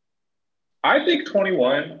 I think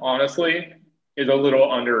 21, honestly, is a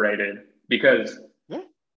little underrated because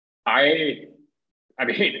I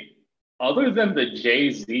mean, other than the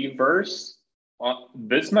Jay-Z verse,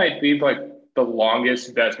 this might be like the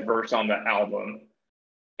longest, best verse on the album.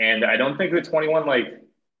 And I don't think that 21 like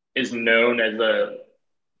is known as a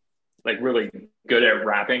like really good at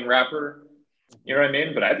rapping rapper. You know what I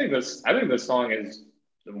mean? But I think this song is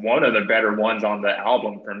one of the better ones on the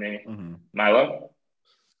album for me. Mm-hmm. Milo?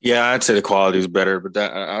 Yeah, I'd say the quality is better, but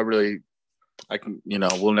that I can,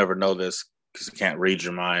 we'll never know this because I can't read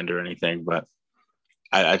your mind or anything, but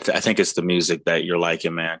I think it's the music that you're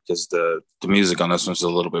liking, man, because the music on this one's a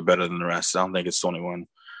little bit better than the rest. I don't think it's 21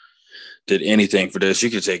 did anything for this. You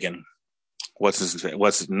could take in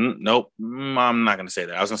nope, I'm not going to say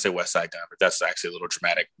that. I was going to say West Side Gun, but that's actually a little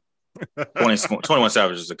dramatic. 21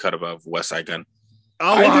 Savage is a cut above West Side Gun.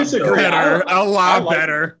 A lot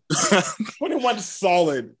better. 21's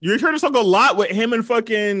solid. You heard this song a lot with him and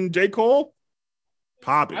fucking J. Cole?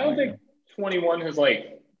 Popping. I don't think 21 has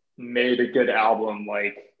like made a good album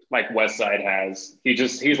like West Side has.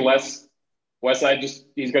 He's less West Side,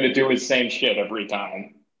 he's gonna do his same shit every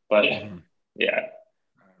time. But yeah.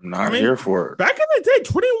 I'm not here for it. Back in the day,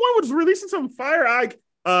 21 was releasing some fire.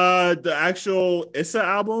 The actual Issa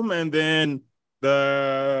album, and then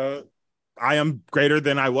the I Am Greater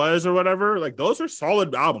Than I Was or whatever. Like, those are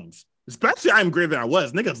solid albums. Especially I Am Greater Than I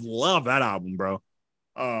Was. Niggas love that album, bro.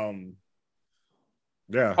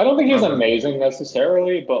 Yeah. I don't think he's amazing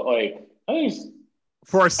necessarily, but like I think he's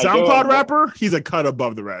for a SoundCloud rapper, he's a cut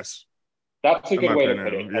above the rest. That's a good way to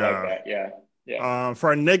put it. I like that. Yeah. Yeah.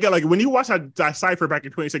 For a nigga, like when you watch that Cypher back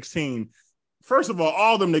in 2016, first of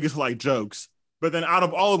all them niggas like jokes. But then out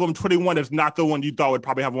of all of them, 21 is not the one you thought would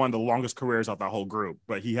probably have one of the longest careers out that whole group.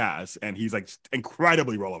 But he has, and he's like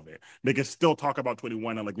incredibly relevant. Niggas still talk about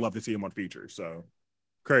 21 and like love to see him on features. So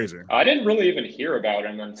crazy. I didn't really even hear about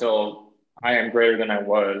him until I Am Greater Than I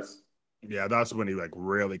Was. Yeah, that's when he like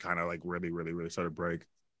really kind of like really started to break.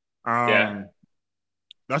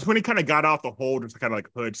 That's when he kind of got out the whole just kind of like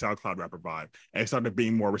hood SoundCloud rapper vibe and started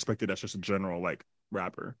being more respected as just a general like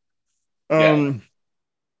rapper.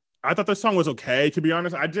 I thought this song was okay, to be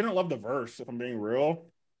honest. I didn't love the verse, if I'm being real.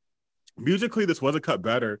 Musically, this was a cut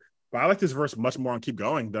better, but I like this verse much more on Keep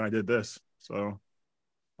Going than I did this. So,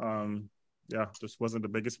 just wasn't the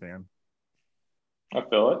biggest fan. I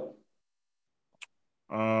feel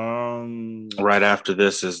it. Right after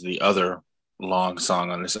this is the other long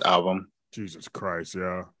song on this album. Jesus Christ,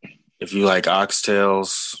 yeah. If you like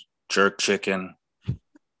oxtails, jerk chicken,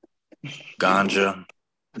 ganja,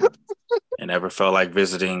 and ever felt like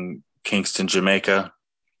visiting Kingston, Jamaica,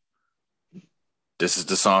 this is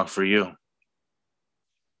the song for you.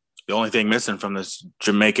 The only thing missing from this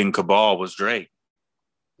Jamaican cabal was Drake.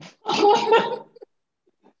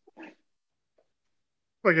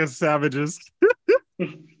 Like a savages.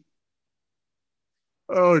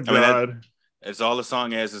 Oh God. It's all the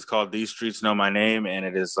song is. It's called "These Streets Know My Name," and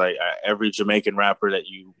it is like every Jamaican rapper that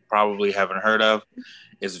you probably haven't heard of.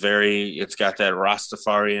 It's got that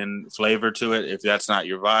Rastafarian flavor to it. If that's not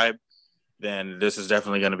your vibe, then this is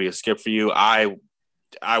definitely going to be a skip for you. I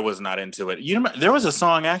was not into it. You know, there was a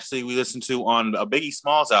song actually we listened to on a Biggie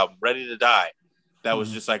Smalls album, "Ready to Die," that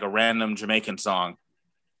was just like a random Jamaican song.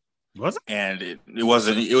 Was it? And it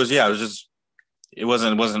wasn't. It was just. It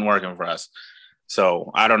wasn't working for us.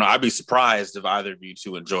 So I don't know. I'd be surprised if either of you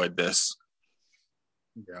two enjoyed this.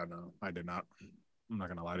 Yeah, no, I did not. I'm not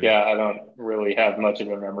gonna lie to you. Yeah, I don't really have much of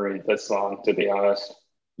a memory of this song, to be honest.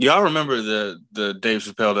 Y'all remember the Dave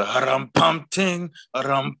Chappelle, the haram pum ting,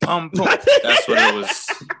 haram pum pum. That's what it was.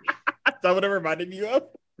 Is that what it reminded you of?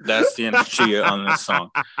 That's the energy on this song.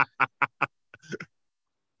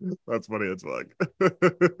 That's funny as fuck.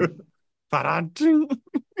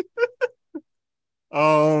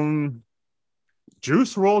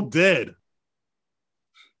 Juice WRLD did.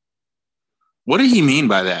 What did he mean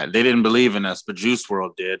by that? They didn't believe in us, but Juice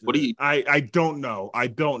WRLD did. What do you? I don't know.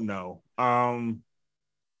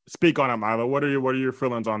 Speak on it, Milo. What are your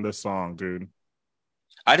feelings on this song, dude?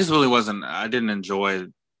 I just really wasn't. I didn't enjoy.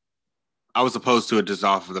 I was opposed to it just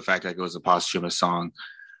off of the fact that it was a posthumous song.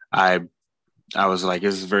 I was like,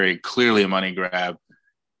 this is very clearly a money grab,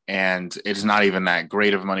 and it's not even that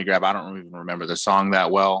great of a money grab. I don't even remember the song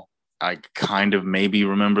that well. I kind of maybe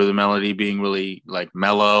remember the melody being really like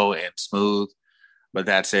mellow and smooth, but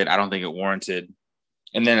that's it. I don't think it warranted.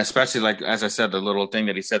 And then especially like, as I said, the little thing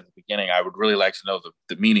that he said at the beginning, I would really like to know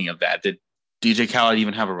the meaning of that. Did DJ Khaled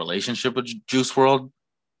even have a relationship with Juice WRLD?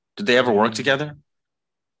 Did they ever work together?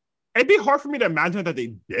 It'd be hard for me to imagine that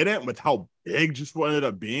they didn't with how big Juice WRLD ended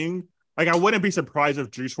up being. Like, I wouldn't be surprised if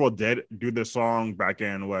Juice WRLD did do this song back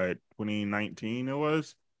in, 2019 it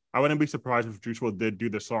was? I wouldn't be surprised if Juice WRLD did do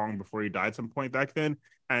the song before he died at some point back then,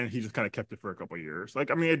 and he just kind of kept it for a couple of years.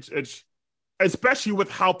 Like, I mean, it's especially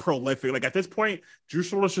with how prolific. Like, at this point,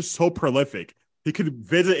 Juice WRLD is just so prolific. He could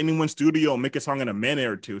visit anyone's studio and make a song in a minute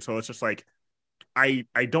or two. So it's just like, I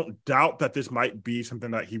don't doubt that this might be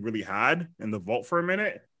something that he really had in the vault for a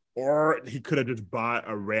minute, or he could have just bought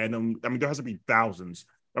a random. I mean, there has to be thousands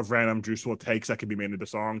of random Juice WRLD takes that could be made into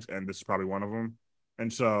songs, and this is probably one of them.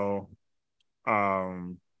 And so,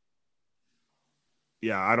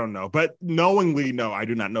 yeah, I don't know, but knowingly, no, I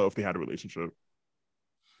do not know if they had a relationship.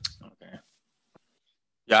 Okay.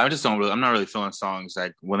 Yeah, I'm not really feeling songs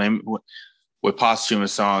like with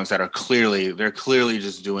posthumous songs that are clearly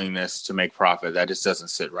just doing this to make profit. That just doesn't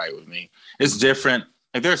sit right with me. It's different.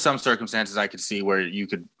 Like there are some circumstances I could see where you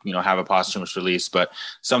could, have a posthumous release, but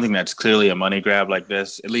something that's clearly a money grab like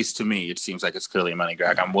this, at least to me, it seems like it's clearly a money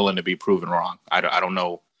grab. I'm willing to be proven wrong. I don't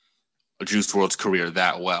know Juice WRLD's career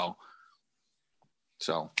that well.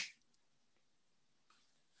 So.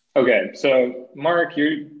 Okay, so Mark,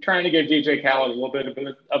 you're trying to give DJ Khaled a little bit of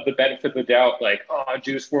the benefit of the doubt, like,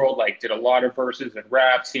 Juice WRLD did a lot of verses and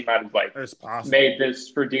raps. He might have made this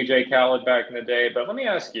for DJ Khaled back in the day. But let me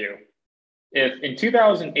ask you, if in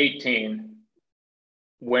 2018,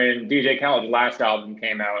 when DJ Khaled's last album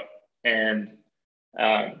came out and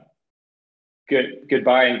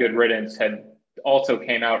Goodbye and Good Riddance had also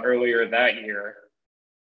came out earlier that year,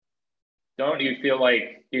 don't you feel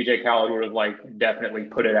like DJ Khaled would have definitely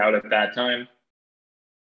put it out at that time?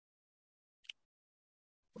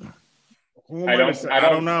 I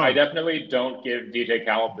don't know. I definitely don't give DJ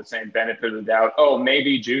Khaled the same benefit of the doubt. Oh,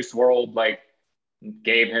 maybe Juice WRLD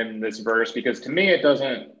gave him this verse, because to me it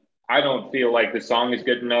doesn't. I don't feel like the song is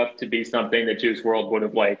good enough to be something that Juice WRLD would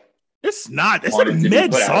have It's not. It's a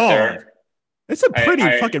mid song. It's a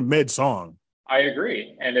pretty fucking mid song. I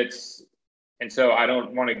agree, and so I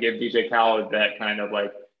don't want to give DJ Khaled that kind of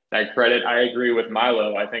that credit. I agree with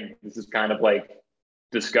Milo. I think this is kind of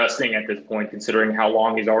disgusting at this point, considering how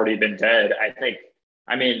long he's already been dead.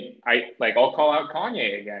 I'll call out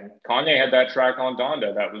Kanye again. Kanye had that track on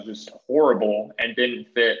Donda that was just horrible and didn't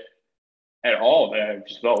fit at all. That I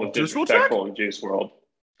just felt was disrespectful to Juice WRLD.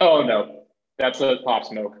 Oh no, that's a Pop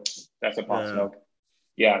Smoke. That's a Pop Smoke.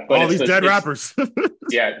 Yeah, but all these dead rappers.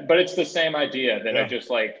 Yeah, but it's the same idea that I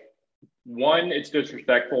just one, it's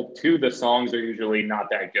disrespectful. Two, the songs are usually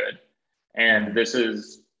not that good. And this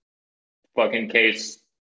is fucking case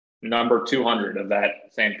number 200 of that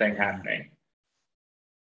same thing happening.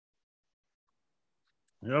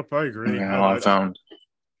 Yep, I agree. Yeah, I found.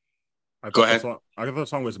 I Go thought ahead. I thought the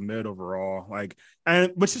song was mid overall. Like,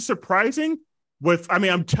 and which is surprising. I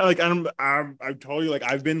mean, I'm totally like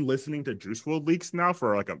I've been listening to Juice WRLD leaks now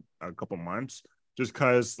for like a couple months, just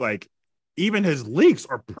because like even his leaks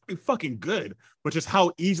are pretty fucking good, which is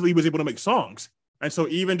how easily he was able to make songs. And so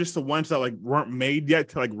even just the ones that like weren't made yet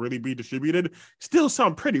to like really be distributed still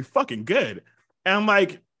sound pretty fucking good. And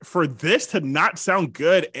like for this to not sound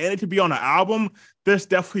good and it to be on an album, this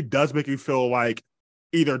definitely does make you feel like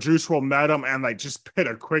either Juice WRLD met him and like just hit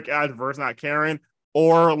a quick ass verse not caring,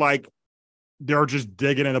 or like they're just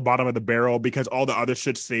digging in the bottom of the barrel because all the other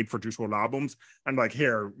shit stayed for Juice WRLD albums. And like,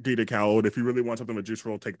 here, DJ Khaled, if you really want something with Juice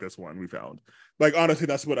WRLD, take this one we found. Like, honestly,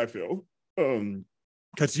 that's what I feel.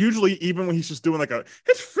 Because usually, even when he's just doing like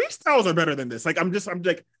his freestyles are better than this. Like, I'm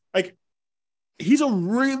like, he's a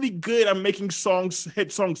really good at making songs,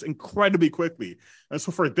 hit songs incredibly quickly. And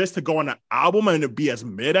so for this to go on an album and to be as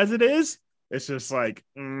mid as it is, it's just like,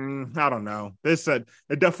 I don't know. It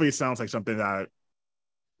definitely sounds like something that,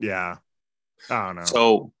 yeah, I don't know.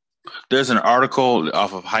 So there's an article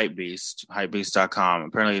off of hypebeast.com.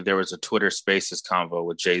 Apparently there was a Twitter Spaces convo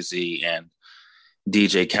with Jay-Z and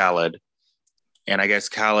DJ Khaled. And I guess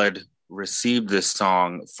Khaled received this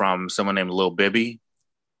song from someone named Lil Bibby.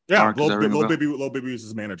 Yeah, Lil Bibby was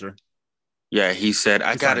his manager. Yeah, he said,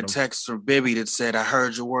 I got a text from Bibby that said, I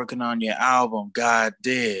heard you're working on your album. God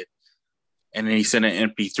did. And then he sent an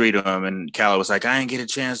MP3 to him, and Khaled was like, I ain't get a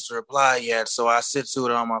chance to reply yet. So I sit to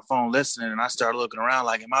it on my phone listening, and I started looking around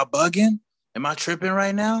like, am I bugging? Am I tripping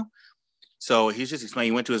right now? So he's just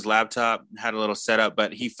explaining, he went to his laptop, had a little setup,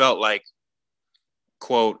 but he felt like,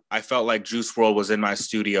 quote, I felt like Juice WRLD was in my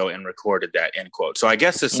studio and recorded that, end quote. So I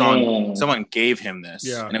guess this song, someone gave him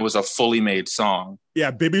this, and it was a fully made song.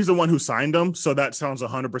 Yeah, Bibby's the one who signed him, so that sounds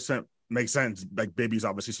 100% makes sense. Like, Bibby's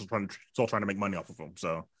obviously still trying to make money off of him,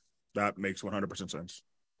 so that makes 100% sense.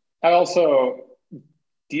 I also,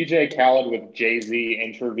 DJ Khaled with Jay-Z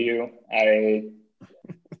interview, I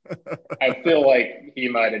feel like he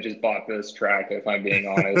might have just bought this track, if I'm being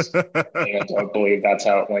honest. I don't believe that's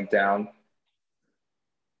how it went down.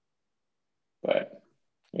 But,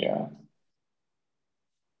 yeah.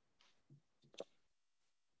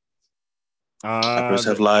 Rappers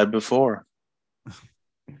have lied before.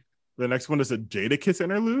 The next one is a Jadakiss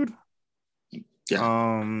interlude.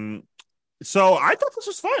 Yeah. So I thought this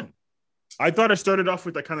was fun. I thought it started off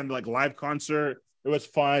with that kind of like live concert. It was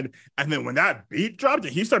fun. And then when that beat dropped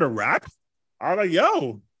and he started rap, I was like,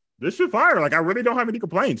 yo, this shit fire. Like, I really don't have any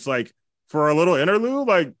complaints. Like, for a little interlude,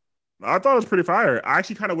 like, I thought it was pretty fire. I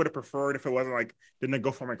actually kind of would have preferred if it wasn't like, didn't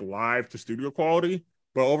go from like live to studio quality.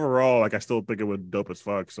 But overall, like, I still think it was dope as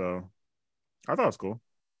fuck. So I thought it was cool.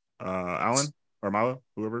 Alan or Milo,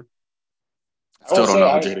 whoever. Still don't know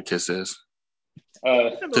who Jadakiss is.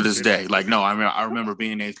 To this day. Like, no, I remember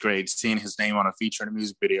being in 8th grade, seeing his name on a feature in a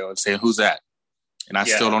music video and saying, who's that? And I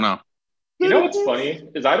still don't know. You know what's funny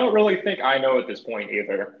is I don't really think I know at this point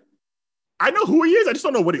either. I know who he is. I just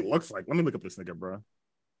don't know what he looks like. Let me look up this nigga, bro.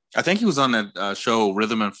 I think he was on that show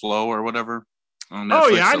Rhythm and Flow or whatever. Oh,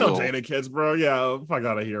 yeah, I know Jadakiss, bro. Yeah, fuck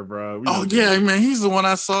out of here, bro. Yeah, man, he's the one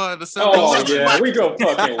I saw at the center. Oh, yeah, we go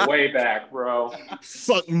fucking way back, bro.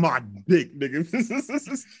 Suck my dick, nigga.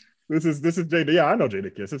 This is Jada. Yeah, I know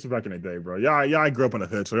Jadakiss. This is back in the day, bro. Yeah, I grew up in the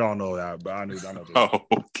hood, so y'all know that. But I know. Oh,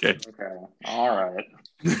 okay. All right.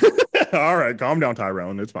 All right, calm down,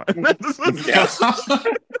 Tyrone. It's fine.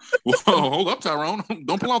 Whoa, hold up, Tyrone.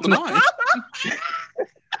 Don't pull out the knife.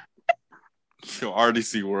 Yo,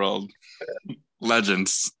 RDC World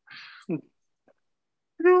legends.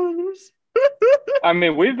 I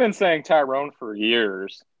mean, we've been saying Tyrone for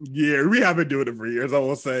years. Yeah, we have been doing it for years. I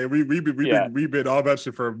will say we've been all that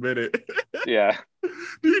shit for a minute. Yeah.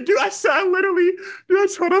 Dude, I told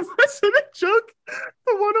him I said a joke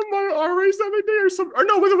to one of my RAs the other day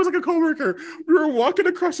it was like a coworker. We were walking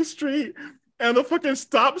across the street and the fucking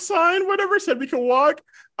stop sign, whatever, said we could walk.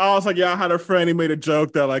 I was like, yeah, I had a friend. He made a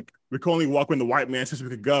joke that like we could only walk when the white man says we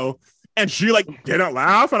could go. And she like didn't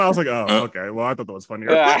laugh. And I was like, oh, okay. Well, I thought that was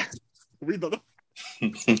funnier. Yeah. You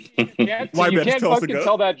can't fucking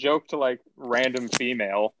tell that joke to like random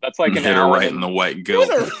female. That's like an hit her right in the white goat.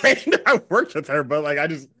 I worked with her, but like I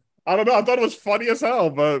don't know. I thought it was funny as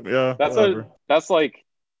hell, but yeah. That's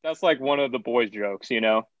like one of the boys' jokes, you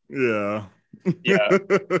know? Yeah. Yeah.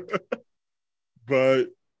 But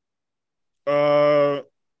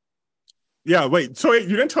yeah, wait. So you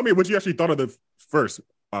didn't tell me what you actually thought of the first,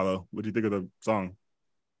 Milo. What do you think of the song?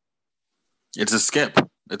 It's a skip.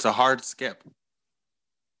 It's a hard skip.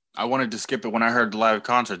 I wanted to skip it when I heard the live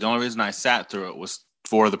concert. The only reason I sat through it was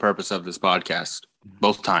for the purpose of this podcast.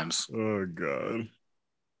 Both times. Oh, God.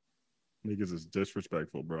 Niggas is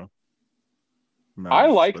disrespectful, bro. Mad I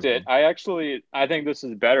liked it. disrespectful. I think this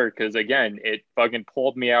is better because again, it fucking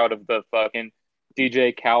pulled me out of the fucking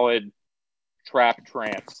DJ Khaled trap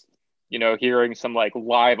trance. You know, hearing some like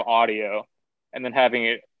live audio and then having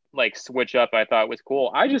it like switch up, I thought was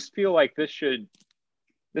cool. I just feel like this is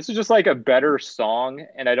just like a better song,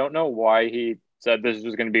 and I don't know why he said this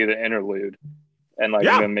was going to be the interlude and like I'm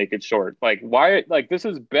Yeah, going to make it short. Like why? Like this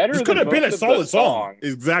is better this could than have been a most of the solid song. songs.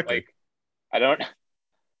 Exactly. Like I don't.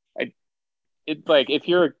 I it like if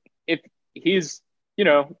he's you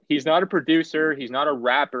know he's not a producer, he's not a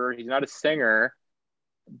rapper, he's not a singer.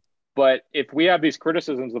 But if we have these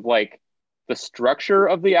criticisms of like the structure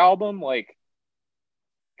of the album, like,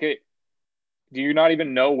 okay, do you not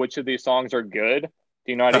even know which of these songs are good?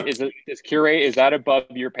 Do you not? Is that above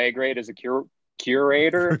your pay grade as a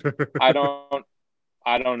curator? I don't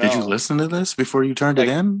know. Did you listen to this before you turned Like,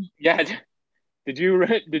 it in? yeah. Did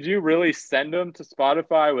you really send them to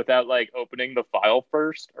Spotify without like opening the file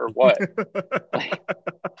first or what? Like,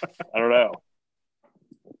 I don't know.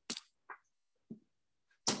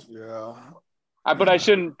 Yeah. But I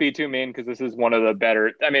shouldn't be too mean because this is one of the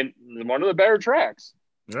better. I mean, one of the better tracks.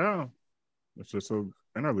 Yeah. It's just an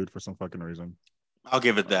interlude for some fucking reason. I'll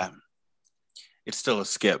give it that. It's still a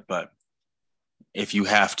skip, but if you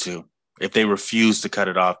have to, if they refuse to cut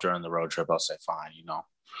it off during the road trip, I'll say fine, you know.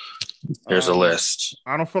 Here's a list.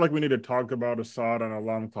 I don't feel like we need to talk about Assad on a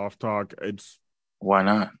long tough talk. It's Why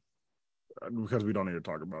not? because we don't need to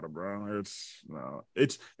talk about it, bro.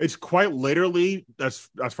 It's quite literally as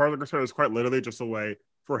far as I'm concerned, it's quite literally just a way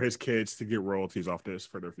for his kids to get royalties off this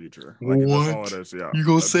for their future. Like that's all it is. Yeah. You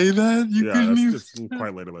gonna say that? You yeah, couldn't even... that's just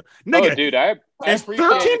quite literally. Nigga, Oh, dude, I it's appreciate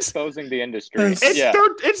 13 exposing the industry.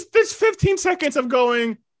 It's this 15 seconds of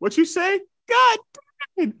going, what you say? God,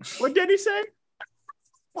 what did he say?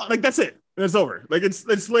 Like that's it. It's over. Like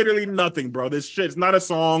it's literally nothing, bro. This shit. It's not a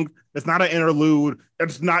song. It's not an interlude.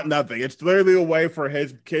 It's not nothing. It's literally a way for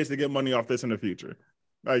his kids to get money off this in the future.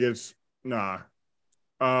 Like it's nah.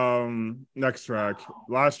 Next track,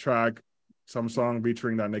 last track, some song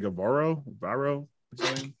featuring that nigga Varro.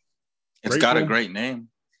 It's got a great name.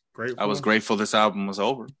 Grateful. I was grateful this album was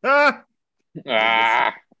over. Ah.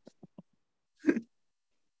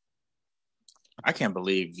 I can't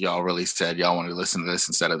believe y'all really said y'all wanted to listen to this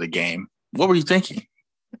instead of the game. What were you thinking?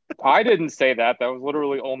 I didn't say that. That was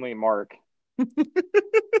literally only Mark.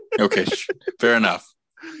 Okay, fair enough.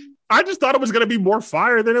 I just thought it was gonna be more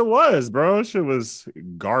fire than it was, bro. Shit was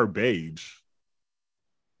garbage.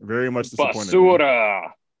 Very much disappointed.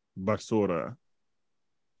 Basura.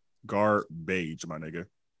 Garbage, my nigga.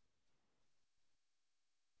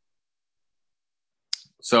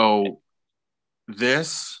 So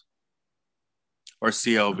this or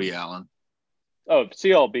CLB, Alan? Oh,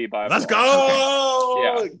 CLB by Let's go.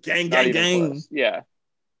 Okay. Yeah. Gang. Yeah.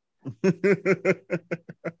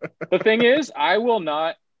 The thing is, I will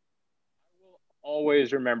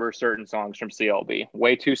always remember certain songs from CLB.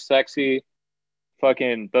 Way Too Sexy.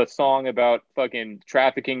 Fucking the song about fucking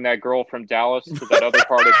trafficking that girl from Dallas to that other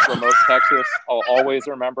part of remote Texas. I'll always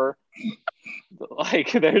remember.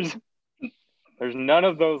 Like there's none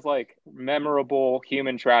of those like memorable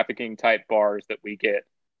human trafficking type bars that we get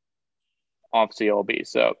off CLB.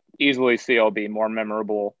 So easily CLB, more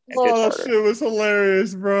memorable and hits harder. That shit was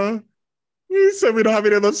hilarious, bro. You said we don't have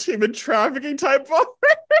any of those human trafficking type bars.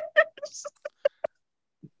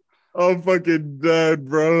 I'm fucking dead,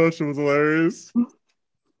 bro. That shit was hilarious.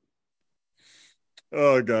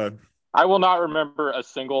 Oh god. I will not remember a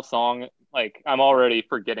single song. Like I'm already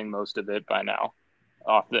forgetting most of it by now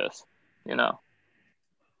off this, you know.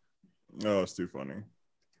 Oh, it's too funny.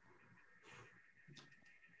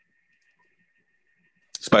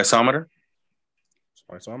 Spiceometer?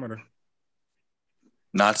 Spiceometer.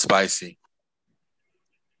 Not spicy.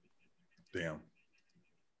 Damn.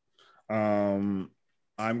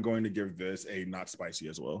 I'm going to give this a not spicy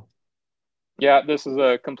as well. Yeah, this is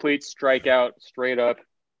a complete strikeout, straight up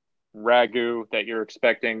ragu that you're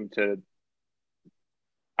expecting to.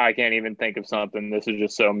 I can't even think of something. This is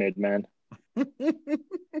just so mid, man.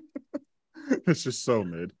 It's just so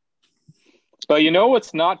mid. But you know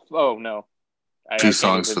what's not? Oh no, Two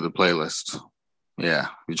songs for the playlist. Yeah,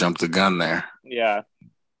 you jumped the gun there. Yeah,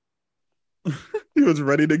 he was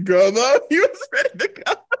ready to go though. He was ready to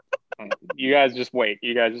go. You guys just wait.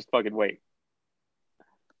 You guys just fucking wait.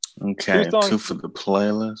 Okay, two for the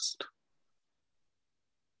playlist.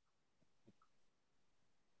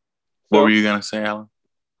 What were you gonna say, Alan?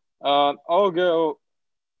 I'll go.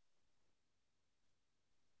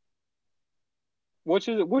 Which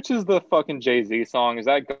is the fucking Jay-Z song? Is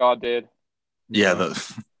that God Did? Yeah,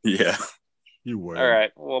 yeah. You were. All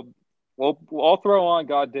right. Well, I'll throw on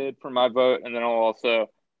God Did for my vote, and then I'll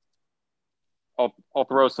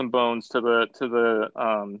throw some bones to the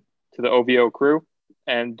OVO crew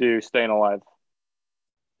and do Staying Alive.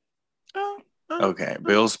 Okay,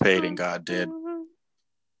 Bills Paid and God Did.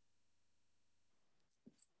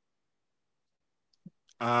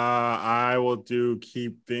 I will do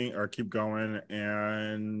Keep Going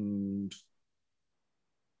and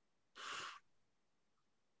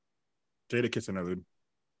Jadakiss Interlude.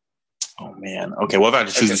 Oh man. Okay, what about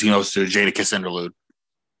the choosing team host to Jadakiss Interlude?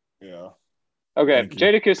 Yeah. Okay,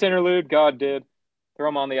 Jadakiss Interlude, God Did. Throw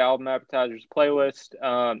them on the album appetizers playlist.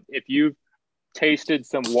 If you've tasted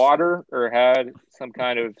some water or had some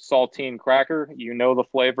kind of saltine cracker, you know the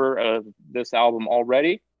flavor of this album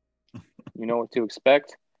already. You know what to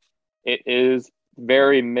expect. It is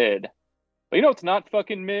very mid. But you know it's not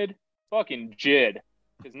fucking mid? Fucking JID.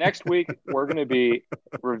 Because next week we're going to be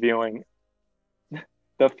reviewing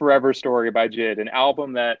The Forever Story by JID, an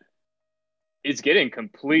album that is getting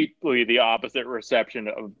completely the opposite reception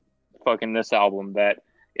of fucking this album. That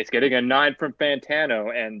it's getting a 9 from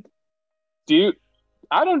Fantano. And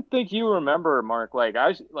I don't think you remember, Mark.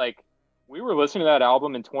 We were listening to that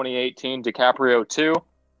album in 2018, DiCaprio 2.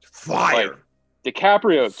 Fire. Like,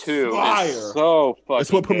 DiCaprio 2 is so fucking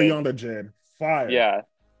That's what put good. me on the JID. Fire. Yeah.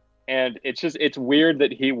 And it's weird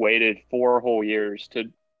that he waited 4 whole years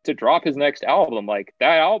to drop his next album. Like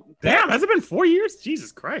that album. Damn, has it been 4 years?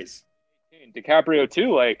 Jesus Christ. DiCaprio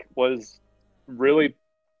 2 was really,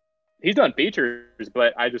 he's done features,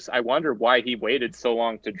 but I wonder why he waited so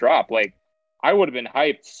long to drop. Like, I would have been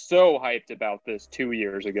so hyped about this 2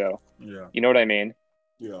 years ago. Yeah. You know what I mean?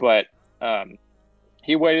 Yeah. But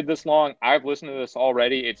he waited this long. I've listened to this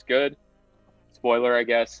already. It's good. Spoiler, I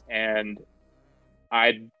guess. And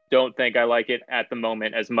I don't think I like it at the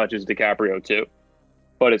moment as much as DiCaprio 2.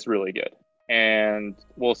 But it's really good. And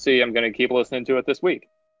we'll see. I'm going to keep listening to it this week.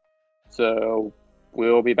 So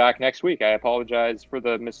we'll be back next week. I apologize for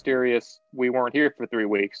the mysterious we weren't here for 3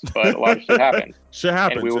 weeks, but a lot of shit happened. Shit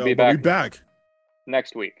happens. And we will be back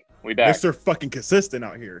next week. We back. Mr. fucking consistent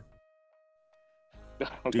out here.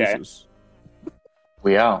 Okay. Jesus.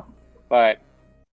 We out. Bye.